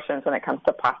proportions when it comes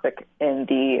to plastic in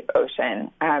the ocean.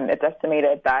 It's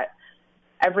estimated that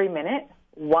every minute,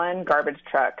 one garbage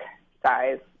truck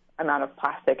size amount of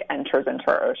plastic enters into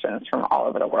our oceans from all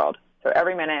over the world. So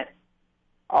every minute,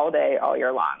 all day, all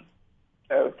year long.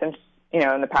 So since,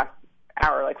 in the past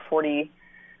hour, like 40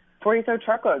 so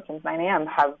truckloads since 9 a.m.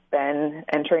 have been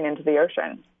entering into the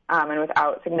ocean. And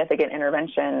without significant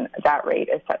intervention, that rate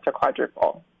is set to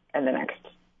quadruple in the next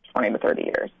 20 to 30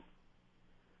 years,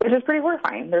 which is pretty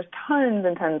horrifying. There's tons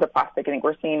and tons of plastic. I think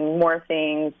we're seeing more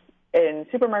things in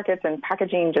supermarkets and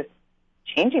packaging just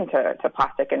changing to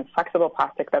plastic and flexible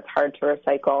plastic that's hard to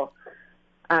recycle.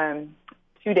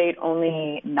 To date,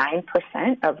 only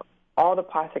 9% of all the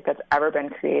plastic that's ever been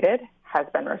created has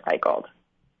been recycled.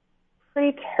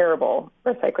 Pretty terrible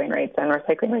recycling rates, and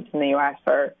recycling rates in the U.S.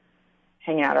 are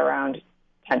hanging out around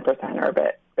 10% or a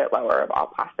bit lower of all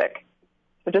plastic.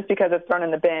 So just because it's thrown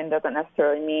in the bin doesn't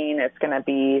necessarily mean it's going to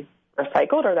be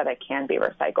recycled or that it can be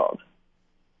recycled.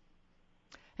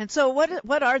 And so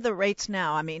what are the rates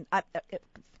now? I mean,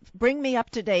 bring me up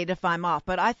to date if I'm off,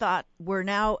 but I thought we're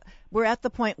at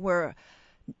the point where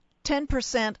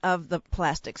 10% of the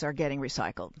plastics are getting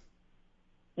recycled.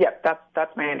 Yep,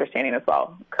 that's my understanding as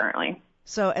well currently.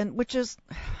 So, and which is,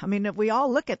 I mean, if we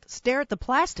all stare at the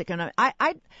plastic, and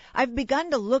I've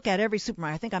begun to look at every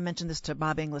supermarket. I think I mentioned this to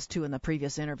Bob Inglis too in the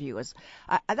previous interview. That's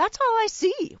all I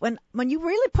see when you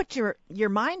really put your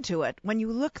mind to it. When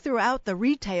you look throughout the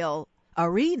retail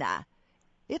arena,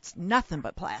 it's nothing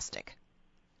but plastic.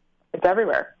 It's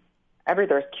everywhere.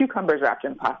 There's cucumbers wrapped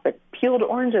in plastic, peeled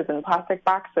oranges in plastic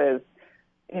boxes.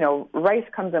 Rice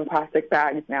comes in plastic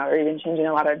bags now. They're even changing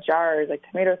a lot of jars, like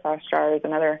tomato sauce jars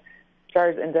and other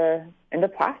jars into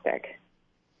plastic.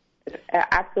 It's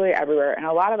absolutely everywhere. And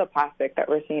a lot of the plastic that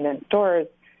we're seeing in stores,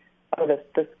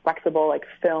 this flexible, like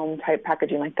film type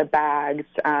packaging, like the bags,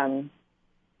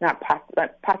 not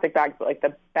plastic bags, but like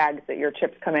the bags that your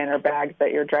chips come in or bags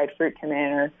that your dried fruit come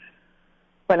in or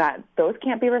whatnot, those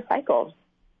can't be recycled.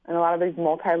 And a lot of these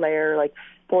multi-layer, like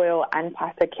foil and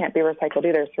plastic can't be recycled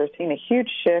either. So we're seeing a huge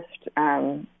shift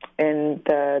in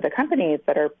the companies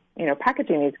that are,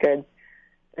 packaging these goods.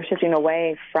 They're shifting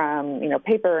away from,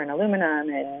 paper and aluminum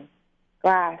and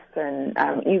glass and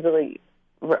items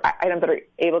that are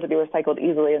able to be recycled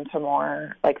easily into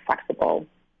more like flexible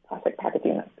plastic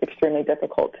packaging that's extremely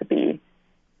difficult to be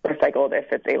recycled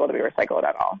if it's able to be recycled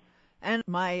at all. And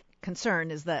my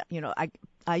concern is that,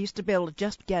 I used to be able to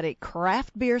just get a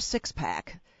craft beer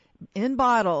 6-pack in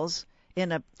bottles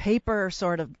in a paper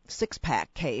sort of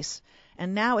 6-pack case,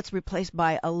 and now it's replaced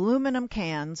by aluminum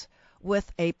cans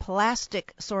with a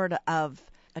plastic sort of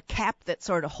a cap that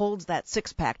sort of holds that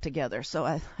 6-pack together. So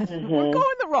we're going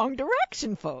the wrong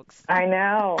direction, folks. I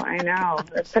know.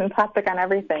 There's putting plastic on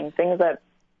everything, things that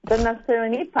didn't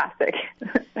necessarily need plastic.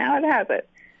 Now it has it.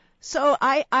 So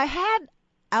I had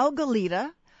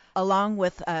Algalita along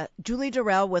with Julie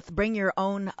Durrell with Bring Your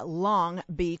Own Long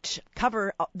Beach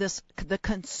cover the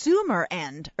consumer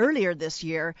end earlier this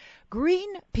year.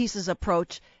 Greenpeace's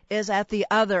approach is at the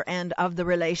other end of the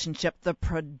relationship, the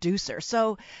producer.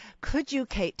 So could you,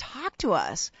 Kate, talk to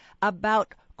us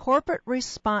about corporate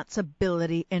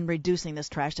responsibility in reducing this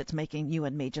trash that's making you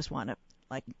and me just want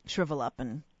to shrivel up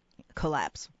and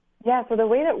collapse? Yeah, so the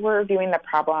way that we're viewing the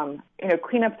problem,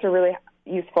 cleanups are really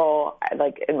useful, and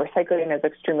recycling is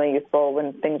extremely useful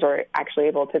when things are actually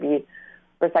able to be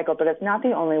recycled, but it's not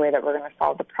the only way that we're going to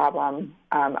solve the problem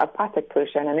of plastic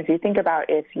pollution. And if you think about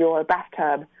if your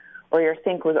bathtub or your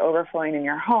sink was overflowing in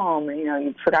your home, and,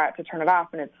 you forgot to turn it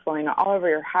off and it's flowing all over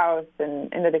your house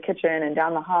and into the kitchen and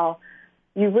down the hall,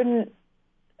 you wouldn't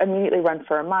immediately run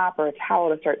for a mop or a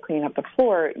towel to start cleaning up the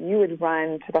floor. You would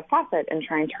run to the faucet and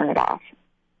try and turn it off.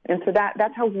 And so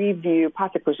that's how we view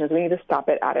plastic pollution. We need to stop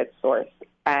it at its source.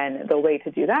 And the way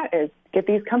to do that is get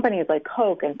these companies like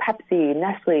Coke and Pepsi,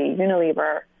 Nestle,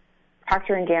 Unilever,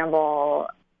 Procter & Gamble,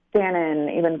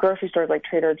 Dannon, even grocery stores like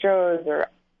Trader Joe's or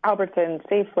Albertsons,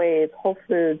 Safeway, Whole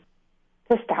Foods,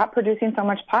 to stop producing so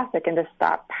much plastic and to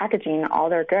stop packaging all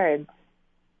their goods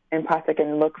in plastic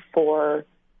and look for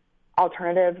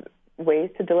alternative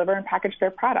ways to deliver and package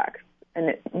their products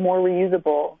and more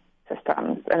reusable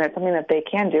systems. And it's something that they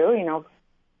can do.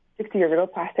 60 years ago,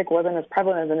 plastic wasn't as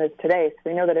prevalent as it is today. So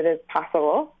we know that it is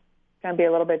possible. It's going to be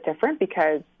a little bit different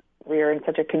because we are in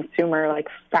such a consumer,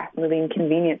 fast-moving,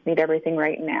 convenience, need everything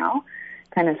right now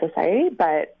kind of society.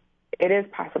 But it is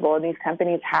possible, and these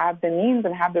companies have the means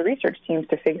and have the research teams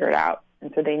to figure it out.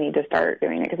 And so they need to start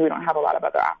doing it because we don't have a lot of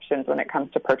other options when it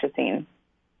comes to purchasing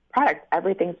products.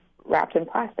 Everything's wrapped in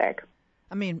plastic.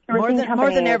 I mean, more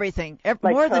than everything.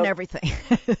 More than everything.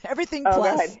 Everything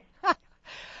plus.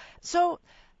 So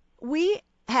we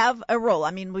have a role.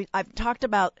 I mean, I've talked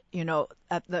about,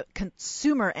 at the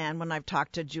consumer end when I've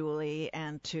talked to Julie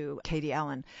and to Katie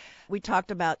Allen, we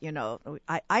talked about,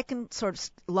 I can sort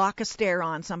of lock a stare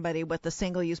on somebody with the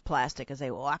single-use plastic as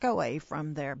they walk away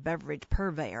from their beverage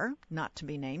purveyor, not to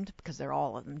be named because they're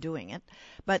all of them doing it.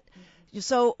 But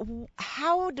so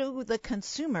how do the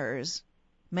consumers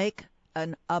make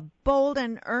a bold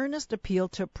and earnest appeal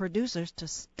to producers to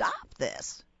stop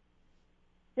this?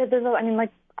 Yeah,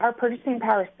 our purchasing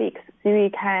power speaks. So you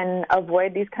can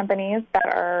avoid these companies that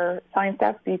are selling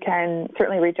stuff. You can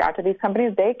certainly reach out to these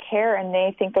companies. They care and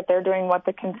they think that they're doing what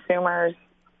the consumers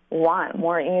want,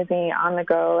 more easy,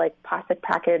 on-the-go, like plastic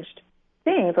packaged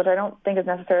things, which I don't think is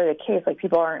necessarily the case. Like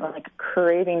people aren't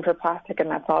craving for plastic and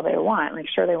that's all they want.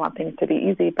 Sure, they want things to be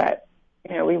easy, but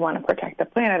we want to protect the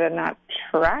planet and not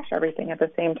trash everything at the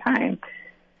same time.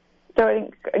 So I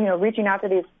think, reaching out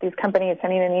to these companies,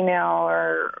 sending an email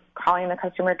or calling the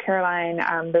customer care line,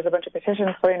 there's a bunch of petitions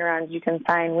floating around you can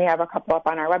sign. We have a couple up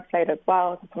on our website as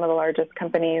well to some of the largest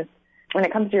companies. When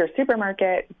it comes to your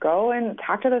supermarket, go and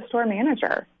talk to the store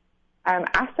manager.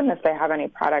 Ask them if they have any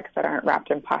products that aren't wrapped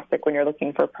in plastic when you're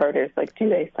looking for produce. Like, do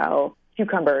they sell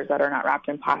cucumbers that are not wrapped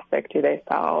in plastic? Do they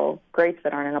sell grapes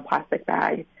that aren't in a plastic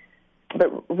bag?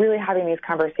 But really having these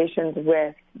conversations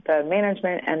with the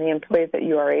management and the employees that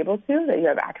you are able to, that you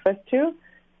have access to.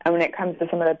 And when it comes to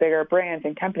some of the bigger brands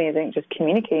and companies, I think just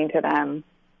communicating to them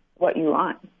what you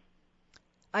want.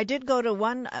 I did go to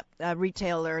one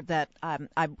retailer that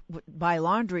I buy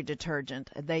laundry detergent.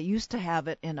 They used to have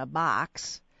it in a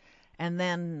box, and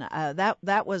then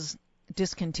that was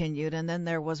discontinued. And then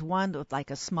there was one with like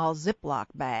a small Ziploc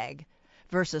bag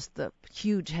versus the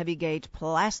huge heavy gauge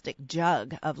plastic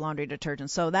jug of laundry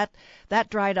detergent. So that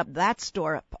dried up that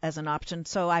store as an option.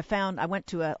 So I went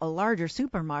to a larger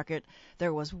supermarket.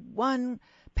 There was one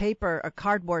a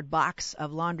cardboard box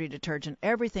of laundry detergent.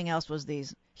 Everything else was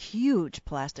these huge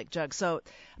plastic jugs. So,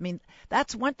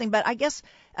 that's one thing. But I guess,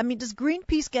 does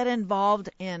Greenpeace get involved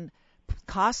in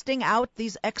costing out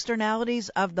these externalities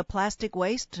of the plastic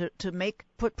waste to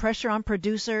put pressure on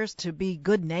producers to be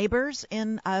good neighbors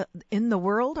in the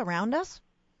world around us?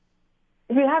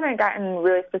 We haven't gotten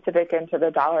really specific into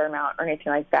the dollar amount or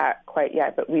anything like that quite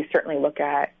yet, but we certainly look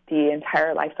at the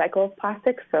entire life cycle of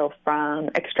plastics. So from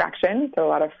extraction, so a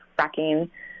lot of fracking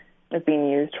is being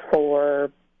used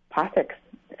for plastics.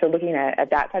 So looking at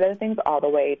that side of the things all the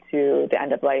way to the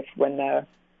end of life when the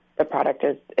product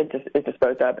is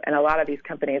disposed of. And a lot of these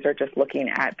companies are just looking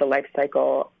at the life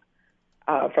cycle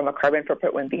from a carbon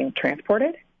footprint when being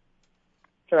transported.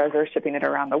 So as they're shipping it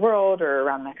around the world or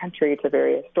around the country to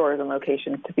various stores and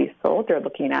locations to be sold, they're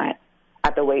looking at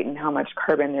the weight and how much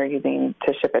carbon they're using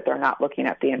to ship it. They're not looking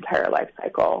at the entire life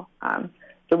cycle.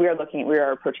 So we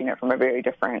are approaching it from a very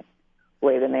different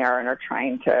way than they are and are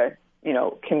trying to,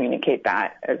 communicate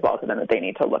that as well to them that they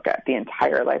need to look at the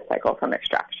entire life cycle from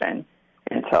extraction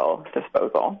until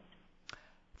disposal.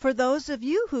 For those of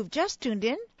you who've just tuned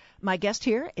in, my guest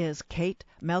here is Kate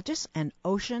Melgis, an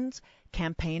oceans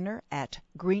campaigner at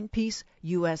Greenpeace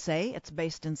USA. It's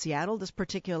based in Seattle, this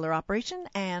particular operation,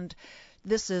 and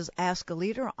this is Ask a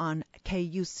Leader on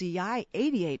KUCI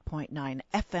 88.9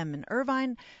 FM in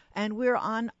Irvine, and we're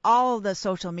on all the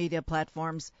social media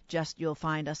platforms. You'll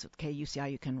find us with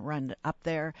KUCI. You can run it up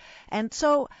there. And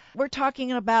so we're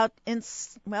talking about,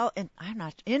 informing,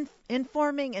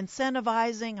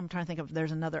 incentivizing. I'm trying to think if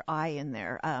there's another I in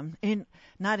there.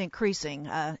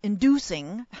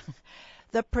 Inducing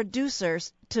the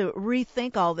producers to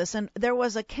rethink all this. And there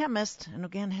was a chemist, and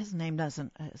again, his name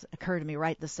doesn't occur to me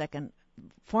right this second,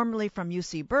 formerly from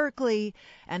UC Berkeley,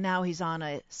 and now he's on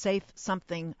a Safe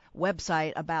Something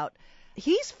website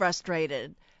he's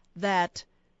frustrated that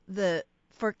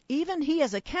even he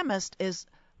as a chemist is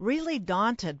really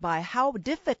daunted by how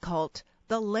difficult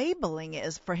the labeling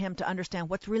is for him to understand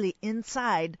what's really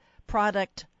inside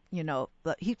product.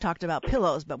 He talked about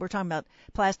pillows, but we're talking about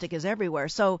plastic is everywhere.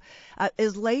 So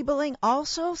is labeling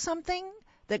also something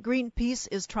that Greenpeace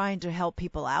is trying to help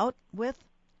people out with,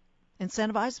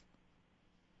 incentivize?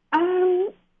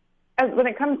 When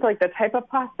it comes to the type of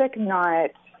plastic,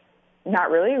 not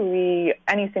really.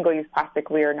 Any single-use plastic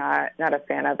we are not a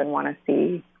fan of and want to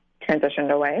see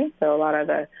transitioned away. So a lot of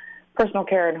the personal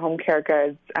care and home care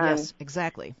goods. Yes,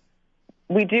 exactly.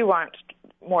 We do want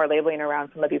more labeling around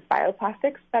some of these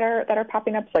bioplastics that are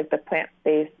popping up, like the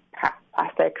plant-based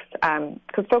bioplastics,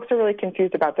 because folks are really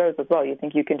confused about those as well. You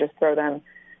think you can just throw them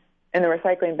in the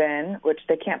recycling bin, which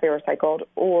they can't be recycled,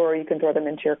 or you can throw them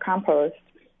into your compost,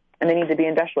 and they need to be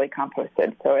industrially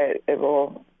composted. So it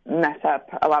will mess up.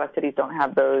 A lot of cities don't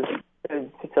have those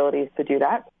facilities to do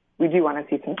that. We do want to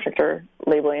see some stricter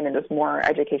labeling and just more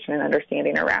education and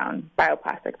understanding around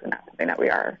bioplastics, and that's something that we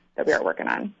are working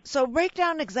on. So break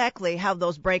down exactly how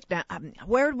those break down.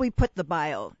 Where do we put the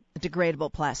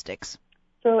biodegradable plastics?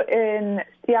 So in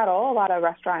Seattle, a lot of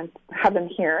restaurants have them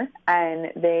here,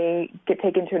 and they get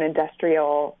taken to an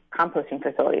industrial composting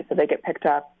facility. So they get picked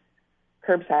up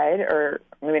curbside, or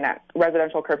maybe not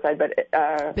residential curbside, but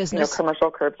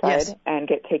commercial curbside, yes, and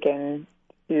get taken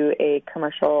to a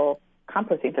commercial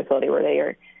composting facility where they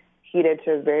are heated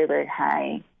to very, very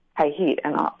high heat.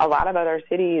 And a lot of other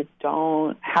cities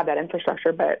don't have that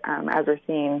infrastructure, but as we're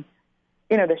seeing,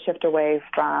 the shift away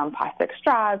from plastic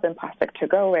straws and plastic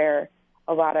to-go-ware,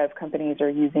 a lot of restaurants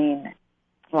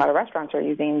are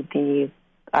using these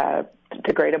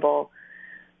degradable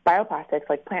bioplastics,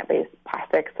 like plant-based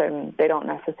plastics, and they don't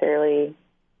necessarily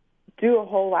do a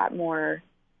whole lot more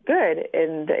good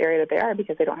in the area that they are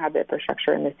because they don't have the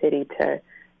infrastructure in the city to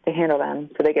handle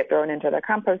them. So they get thrown into the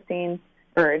composting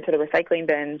or into the recycling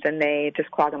bins, and they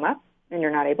just clog them up, and you're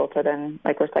not able to then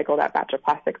recycle that batch of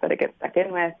plastics that it gets stuck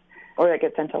in with, or that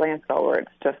gets sent to landfill, where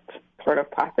it's just sort of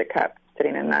plastic cups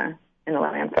sitting in the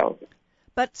landfills.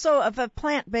 But so if a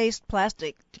plant-based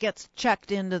plastic gets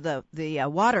chucked into the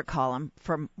water column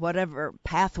from whatever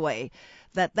pathway,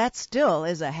 that still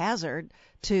is a hazard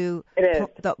to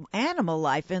the animal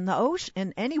life in the ocean,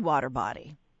 in any water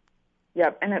body.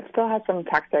 Yep, and it still has some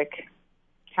toxic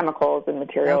chemicals and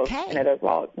materials in it as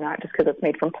well. It's not just because it's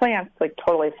made from plants,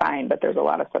 totally fine, but there's a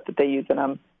lot of stuff that they use in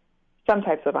them, some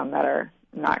types of them that are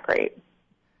not great.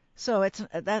 So it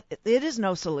is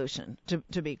no solution,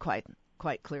 to be quite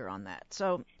clear on that.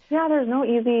 So yeah, there's no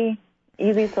easy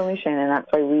solution, and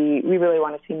that's why we really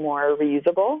want to see more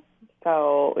reusable.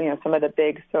 So some of the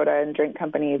big soda and drink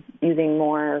companies using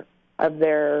more of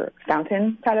their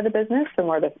fountain side of the business, so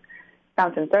more of the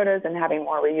fountain sodas, and having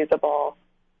more reusable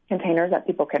containers that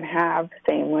people can have.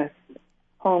 Same with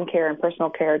home care and personal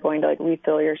care, going to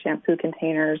refill your shampoo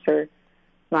containers or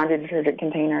laundry detergent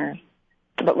containers,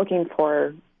 but looking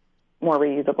for more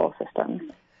reusable systems.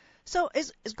 So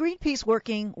is Greenpeace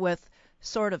working with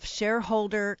sort of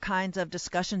shareholder kinds of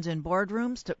discussions in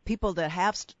boardrooms to people that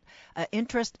have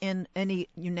interest in any,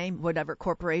 you name whatever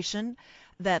corporation,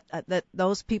 that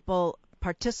those people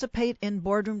participate in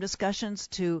boardroom discussions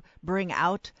to bring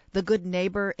out the good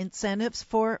neighbor incentives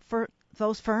for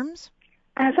those firms?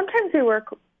 Sometimes we work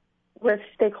with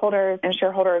stakeholders and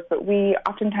shareholders, but we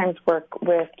oftentimes work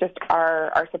with just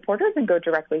our supporters and go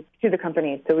directly to the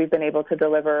companies. So we've been able to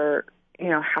deliver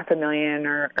 500,000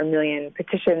 or 1 million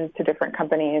petitions to different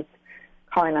companies,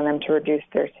 calling on them to reduce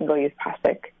their single-use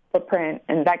plastic footprint.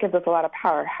 And that gives us a lot of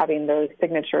power, having those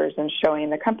signatures and showing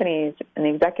the companies and the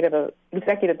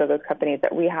executives of those companies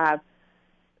that we have,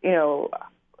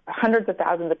 hundreds of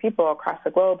thousands of people across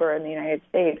the globe or in the United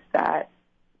States that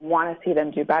want to see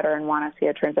them do better and want to see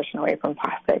a transition away from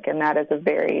plastic. And that is a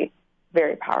very,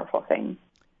 very powerful thing.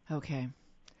 Okay.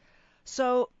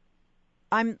 So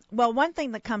one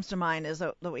thing that comes to mind is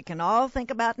that we can all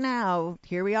think about now.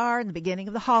 Here we are in the beginning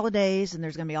of the holidays, and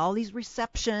there's going to be all these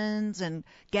receptions and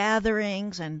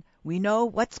gatherings, and we know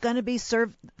what's going to be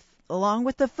served along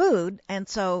with the food. And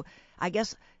so I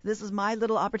guess this is my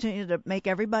little opportunity to make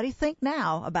everybody think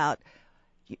now about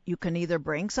you can either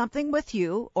bring something with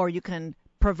you, or you can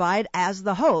provide as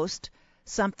the host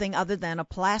something other than a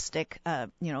plastic,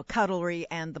 cutlery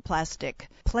and the plastic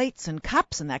plates and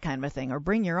cups and that kind of a thing, or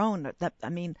bring your own.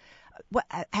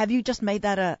 Have you just made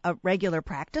that a regular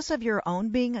practice of your own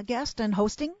being a guest and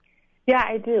hosting? Yeah,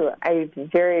 I do. I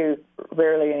very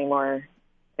rarely anymore,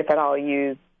 if at all,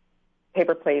 use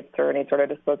paper plates or any sort of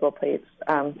disposable plates.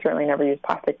 Certainly never use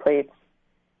plastic plates.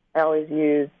 I always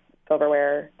use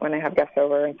silverware when I have guests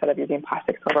over instead of using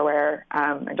plastic silverware,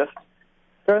 and just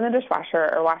throw it in the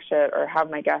dishwasher or wash it, or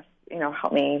have my guests,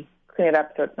 help me clean it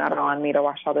up so it's not all on me to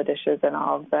wash all the dishes and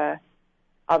all the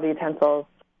utensils.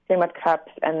 Same with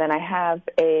cups. And then I have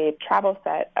a travel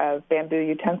set of bamboo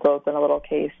utensils in a little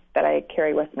case that I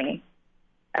carry with me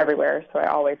everywhere. So I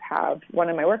always have one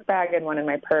in my work bag and one in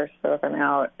my purse. So if I'm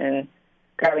out and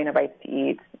grabbing a bite to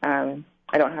eat, I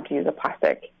don't have to use a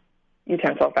plastic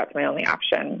utensil if that's my only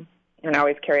option. And I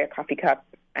always carry a coffee cup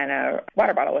and a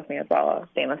water bottle with me as well, a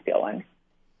stainless steel one.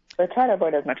 So I try to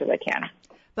avoid as much as I can.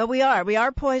 But we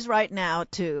are poised right now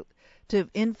to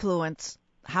influence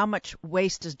how much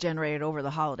waste is generated over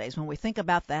the holidays. When we think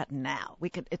about that now,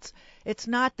 it's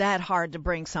not that hard to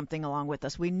bring something along with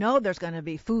us. We know there's going to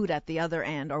be food at the other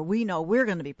end, or we know we're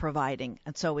going to be providing,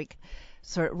 and so we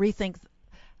sort of rethink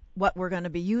what we're going to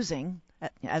be using,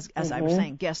 as I was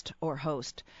saying, guest or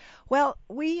host. Well,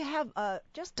 we have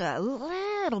just a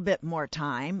little bit more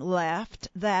time left.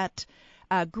 That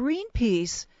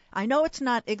Greenpeace, I know it's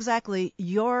not exactly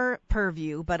your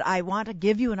purview, but I want to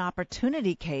give you an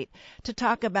opportunity, Kate, to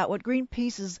talk about what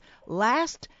Greenpeace's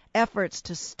last efforts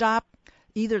to stop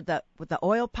either the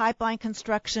oil pipeline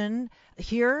construction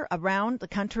here around the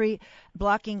country,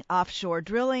 blocking offshore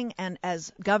drilling, and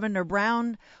as Governor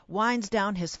Brown winds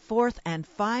down his fourth and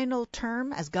final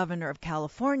term as governor of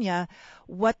California,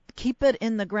 what Keep It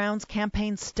in the Ground's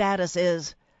campaign status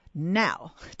is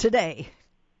now, today.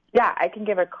 Yeah, I can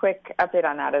give a quick update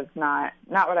on that. It's not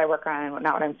what I work on and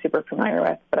not what I'm super familiar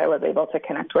with, but I was able to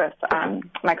connect with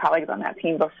my colleagues on that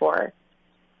team before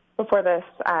this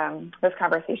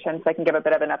conversation, so I can give a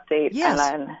bit of an update. Yes.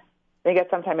 And then I guess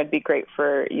sometime it'd be great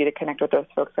for you to connect with those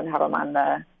folks and have them on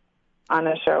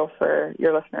the show for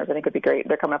your listeners. I think it'd be great.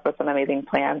 They're coming up with some amazing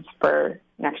plans for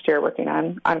next year working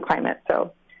on climate,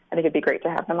 so I think it'd be great to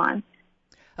have them on.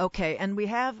 Okay, and we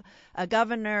have a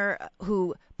governor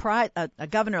a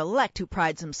governor-elect who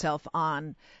prides himself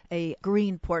on a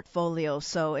green portfolio.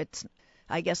 So it's,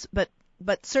 I guess, but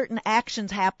certain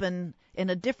actions happen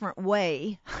in a different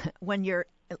way when you're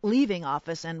leaving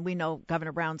office, and we know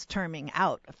Governor Brown's terming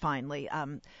out finally.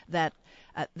 That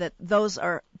those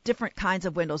are different kinds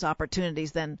of windows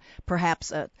opportunities than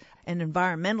perhaps an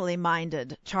environmentally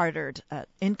minded, chartered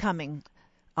incoming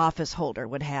office holder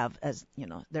would have. As you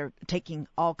know, they're taking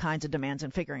all kinds of demands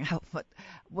and figuring out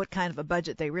what kind of a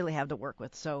budget they really have to work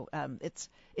with. So it's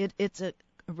a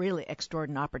really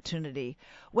extraordinary opportunity.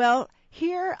 Well,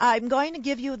 here I'm going to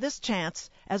give you this chance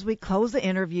as we close the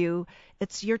interview.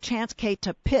 It's your chance, Kate,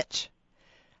 to pitch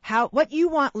what you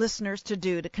want listeners to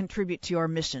do to contribute to your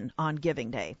mission on Giving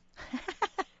Day.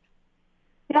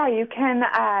 Yeah, you can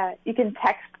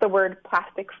text the word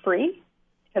plastic free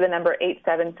to the number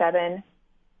 877-877.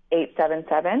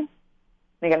 And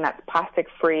again, that's plastic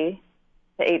free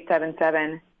to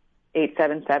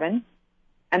 877-877.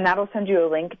 And that'll send you a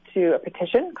link to a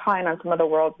petition calling on some of the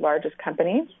world's largest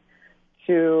companies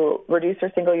to reduce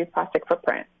their single-use plastic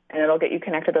footprint. And it'll get you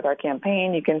connected with our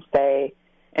campaign. You can stay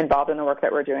involved in the work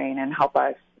that we're doing and help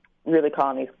us really call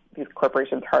on these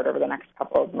corporations hard over the next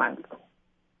couple of months.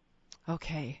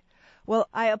 Okay. Well,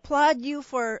 I applaud you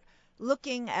for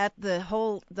looking at the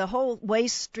whole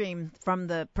waste stream from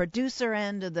the producer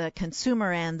end to the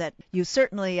consumer end. That you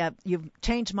certainly you've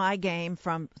changed my game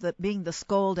from being the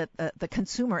scold at the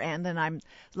consumer end, and I'm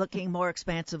looking more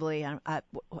expansively at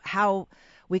how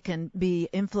we can be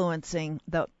influencing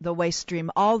the waste stream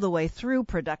all the way through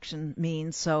production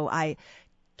means. So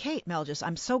Kate Melges,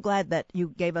 I'm so glad that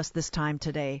you gave us this time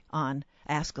today on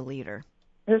Ask a Leader.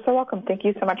 You're so welcome. Thank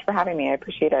you so much for having me. I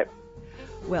appreciate it.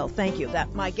 Well, thank you.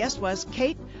 My guest was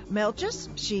Kate Melges.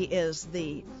 She is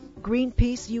the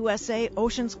Greenpeace USA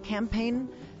Oceans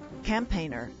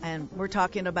campaigner, and we're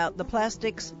talking about the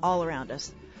plastics all around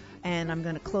us. And I'm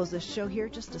going to close this show here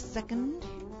just a second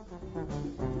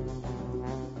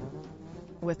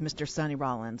with Mr. Sonny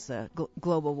Rollins'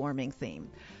 global warming theme.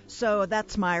 So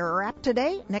that's my wrap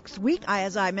today. Next week,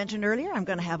 as I mentioned earlier, I'm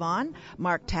going to have on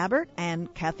Mark Tabbert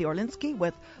and Kathy Orlinsky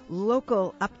with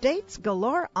local updates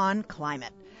galore on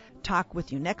climate. Talk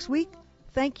with you next week.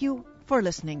 Thank you for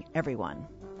listening, everyone.